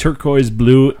turquoise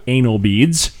blue anal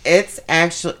beads. It's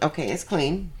actually it's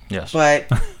clean, Yes. but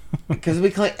because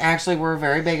we're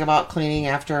very big about cleaning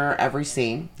after every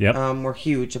scene. Yep. We're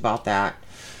huge about that.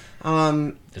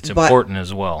 It's but important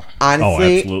as well.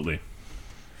 Honestly, Oh, absolutely.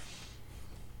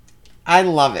 I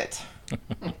love it.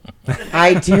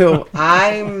 I do.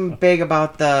 I'm big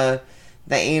about the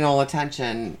anal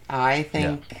attention. I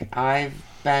think I've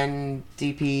been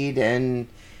DP'd and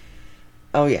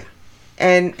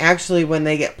and actually when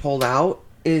they get pulled out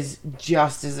is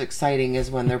just as exciting as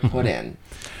when they're put in.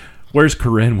 Where's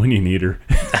Corinne when you need her?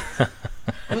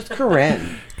 Who's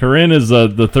Corinne? Corinne is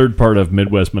the third part of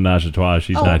Midwest Menage a Trois.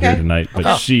 She's not here tonight,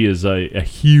 but she is a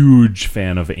huge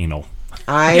fan of anal.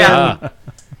 I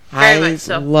Very much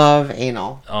so. love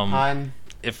anal.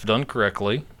 If done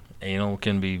correctly, anal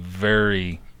can be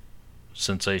very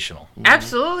sensational.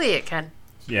 Absolutely, it can.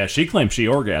 Yeah, she claims she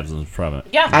orgasms from it.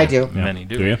 Yeah. I do. Yeah. Many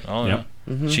do. Do you? Oh, Yep.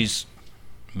 yeah.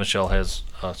 Michelle has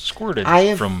squirted I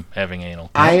have- from having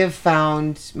anal. I have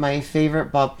found my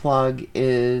favorite butt plug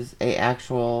is a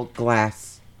actual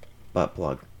glass butt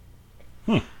plug.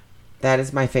 That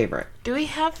is my favorite. Do we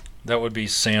have? That would be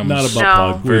Sam's. Not a butt No.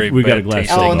 plug. Very We got a bad glass taste.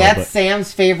 thing, Oh, though, that's but-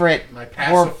 Sam's favorite. My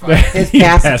pacifier. His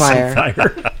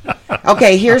pacifier.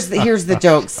 Okay, here's the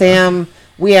joke. Sam,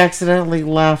 we accidentally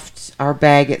left our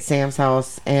bag at Sam's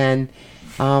house, and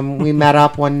we met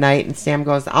up one night, and Sam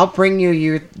goes, "I'll bring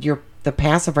you the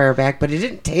pacifier back," but it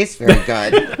didn't taste very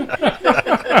good.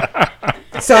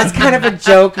 So it's kind of a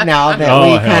joke now that we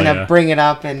hell kind of yeah. bring it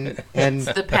up and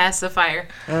The pacifier.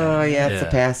 oh yeah, it's a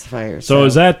Yeah. pacifier. So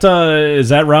is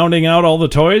that rounding out all the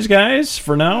toys, guys,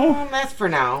 for now? That's for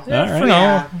now. All right.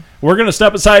 Yeah. We're going to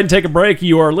step aside and take a break.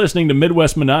 You are listening to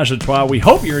Midwest Menage a Trois. We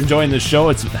hope you're enjoying this show.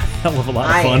 It's a hell of a lot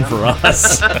of I fun am. for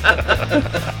us.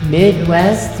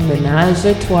 Midwest Menage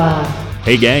a Trois.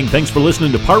 Hey, gang, thanks for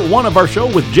listening to part 1 of our show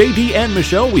with JD and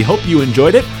Michelle. We hope you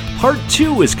enjoyed it. Part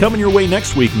 2 is coming your way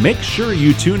next week. Make sure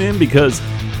you tune in because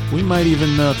we might even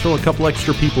throw a couple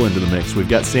extra people into the mix. We've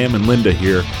got Sam and Linda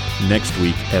here next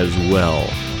week as well.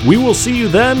 We will see you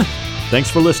then. Thanks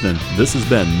for listening. This has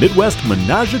been Midwest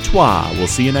Menage a Trois. We'll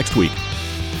see you next week.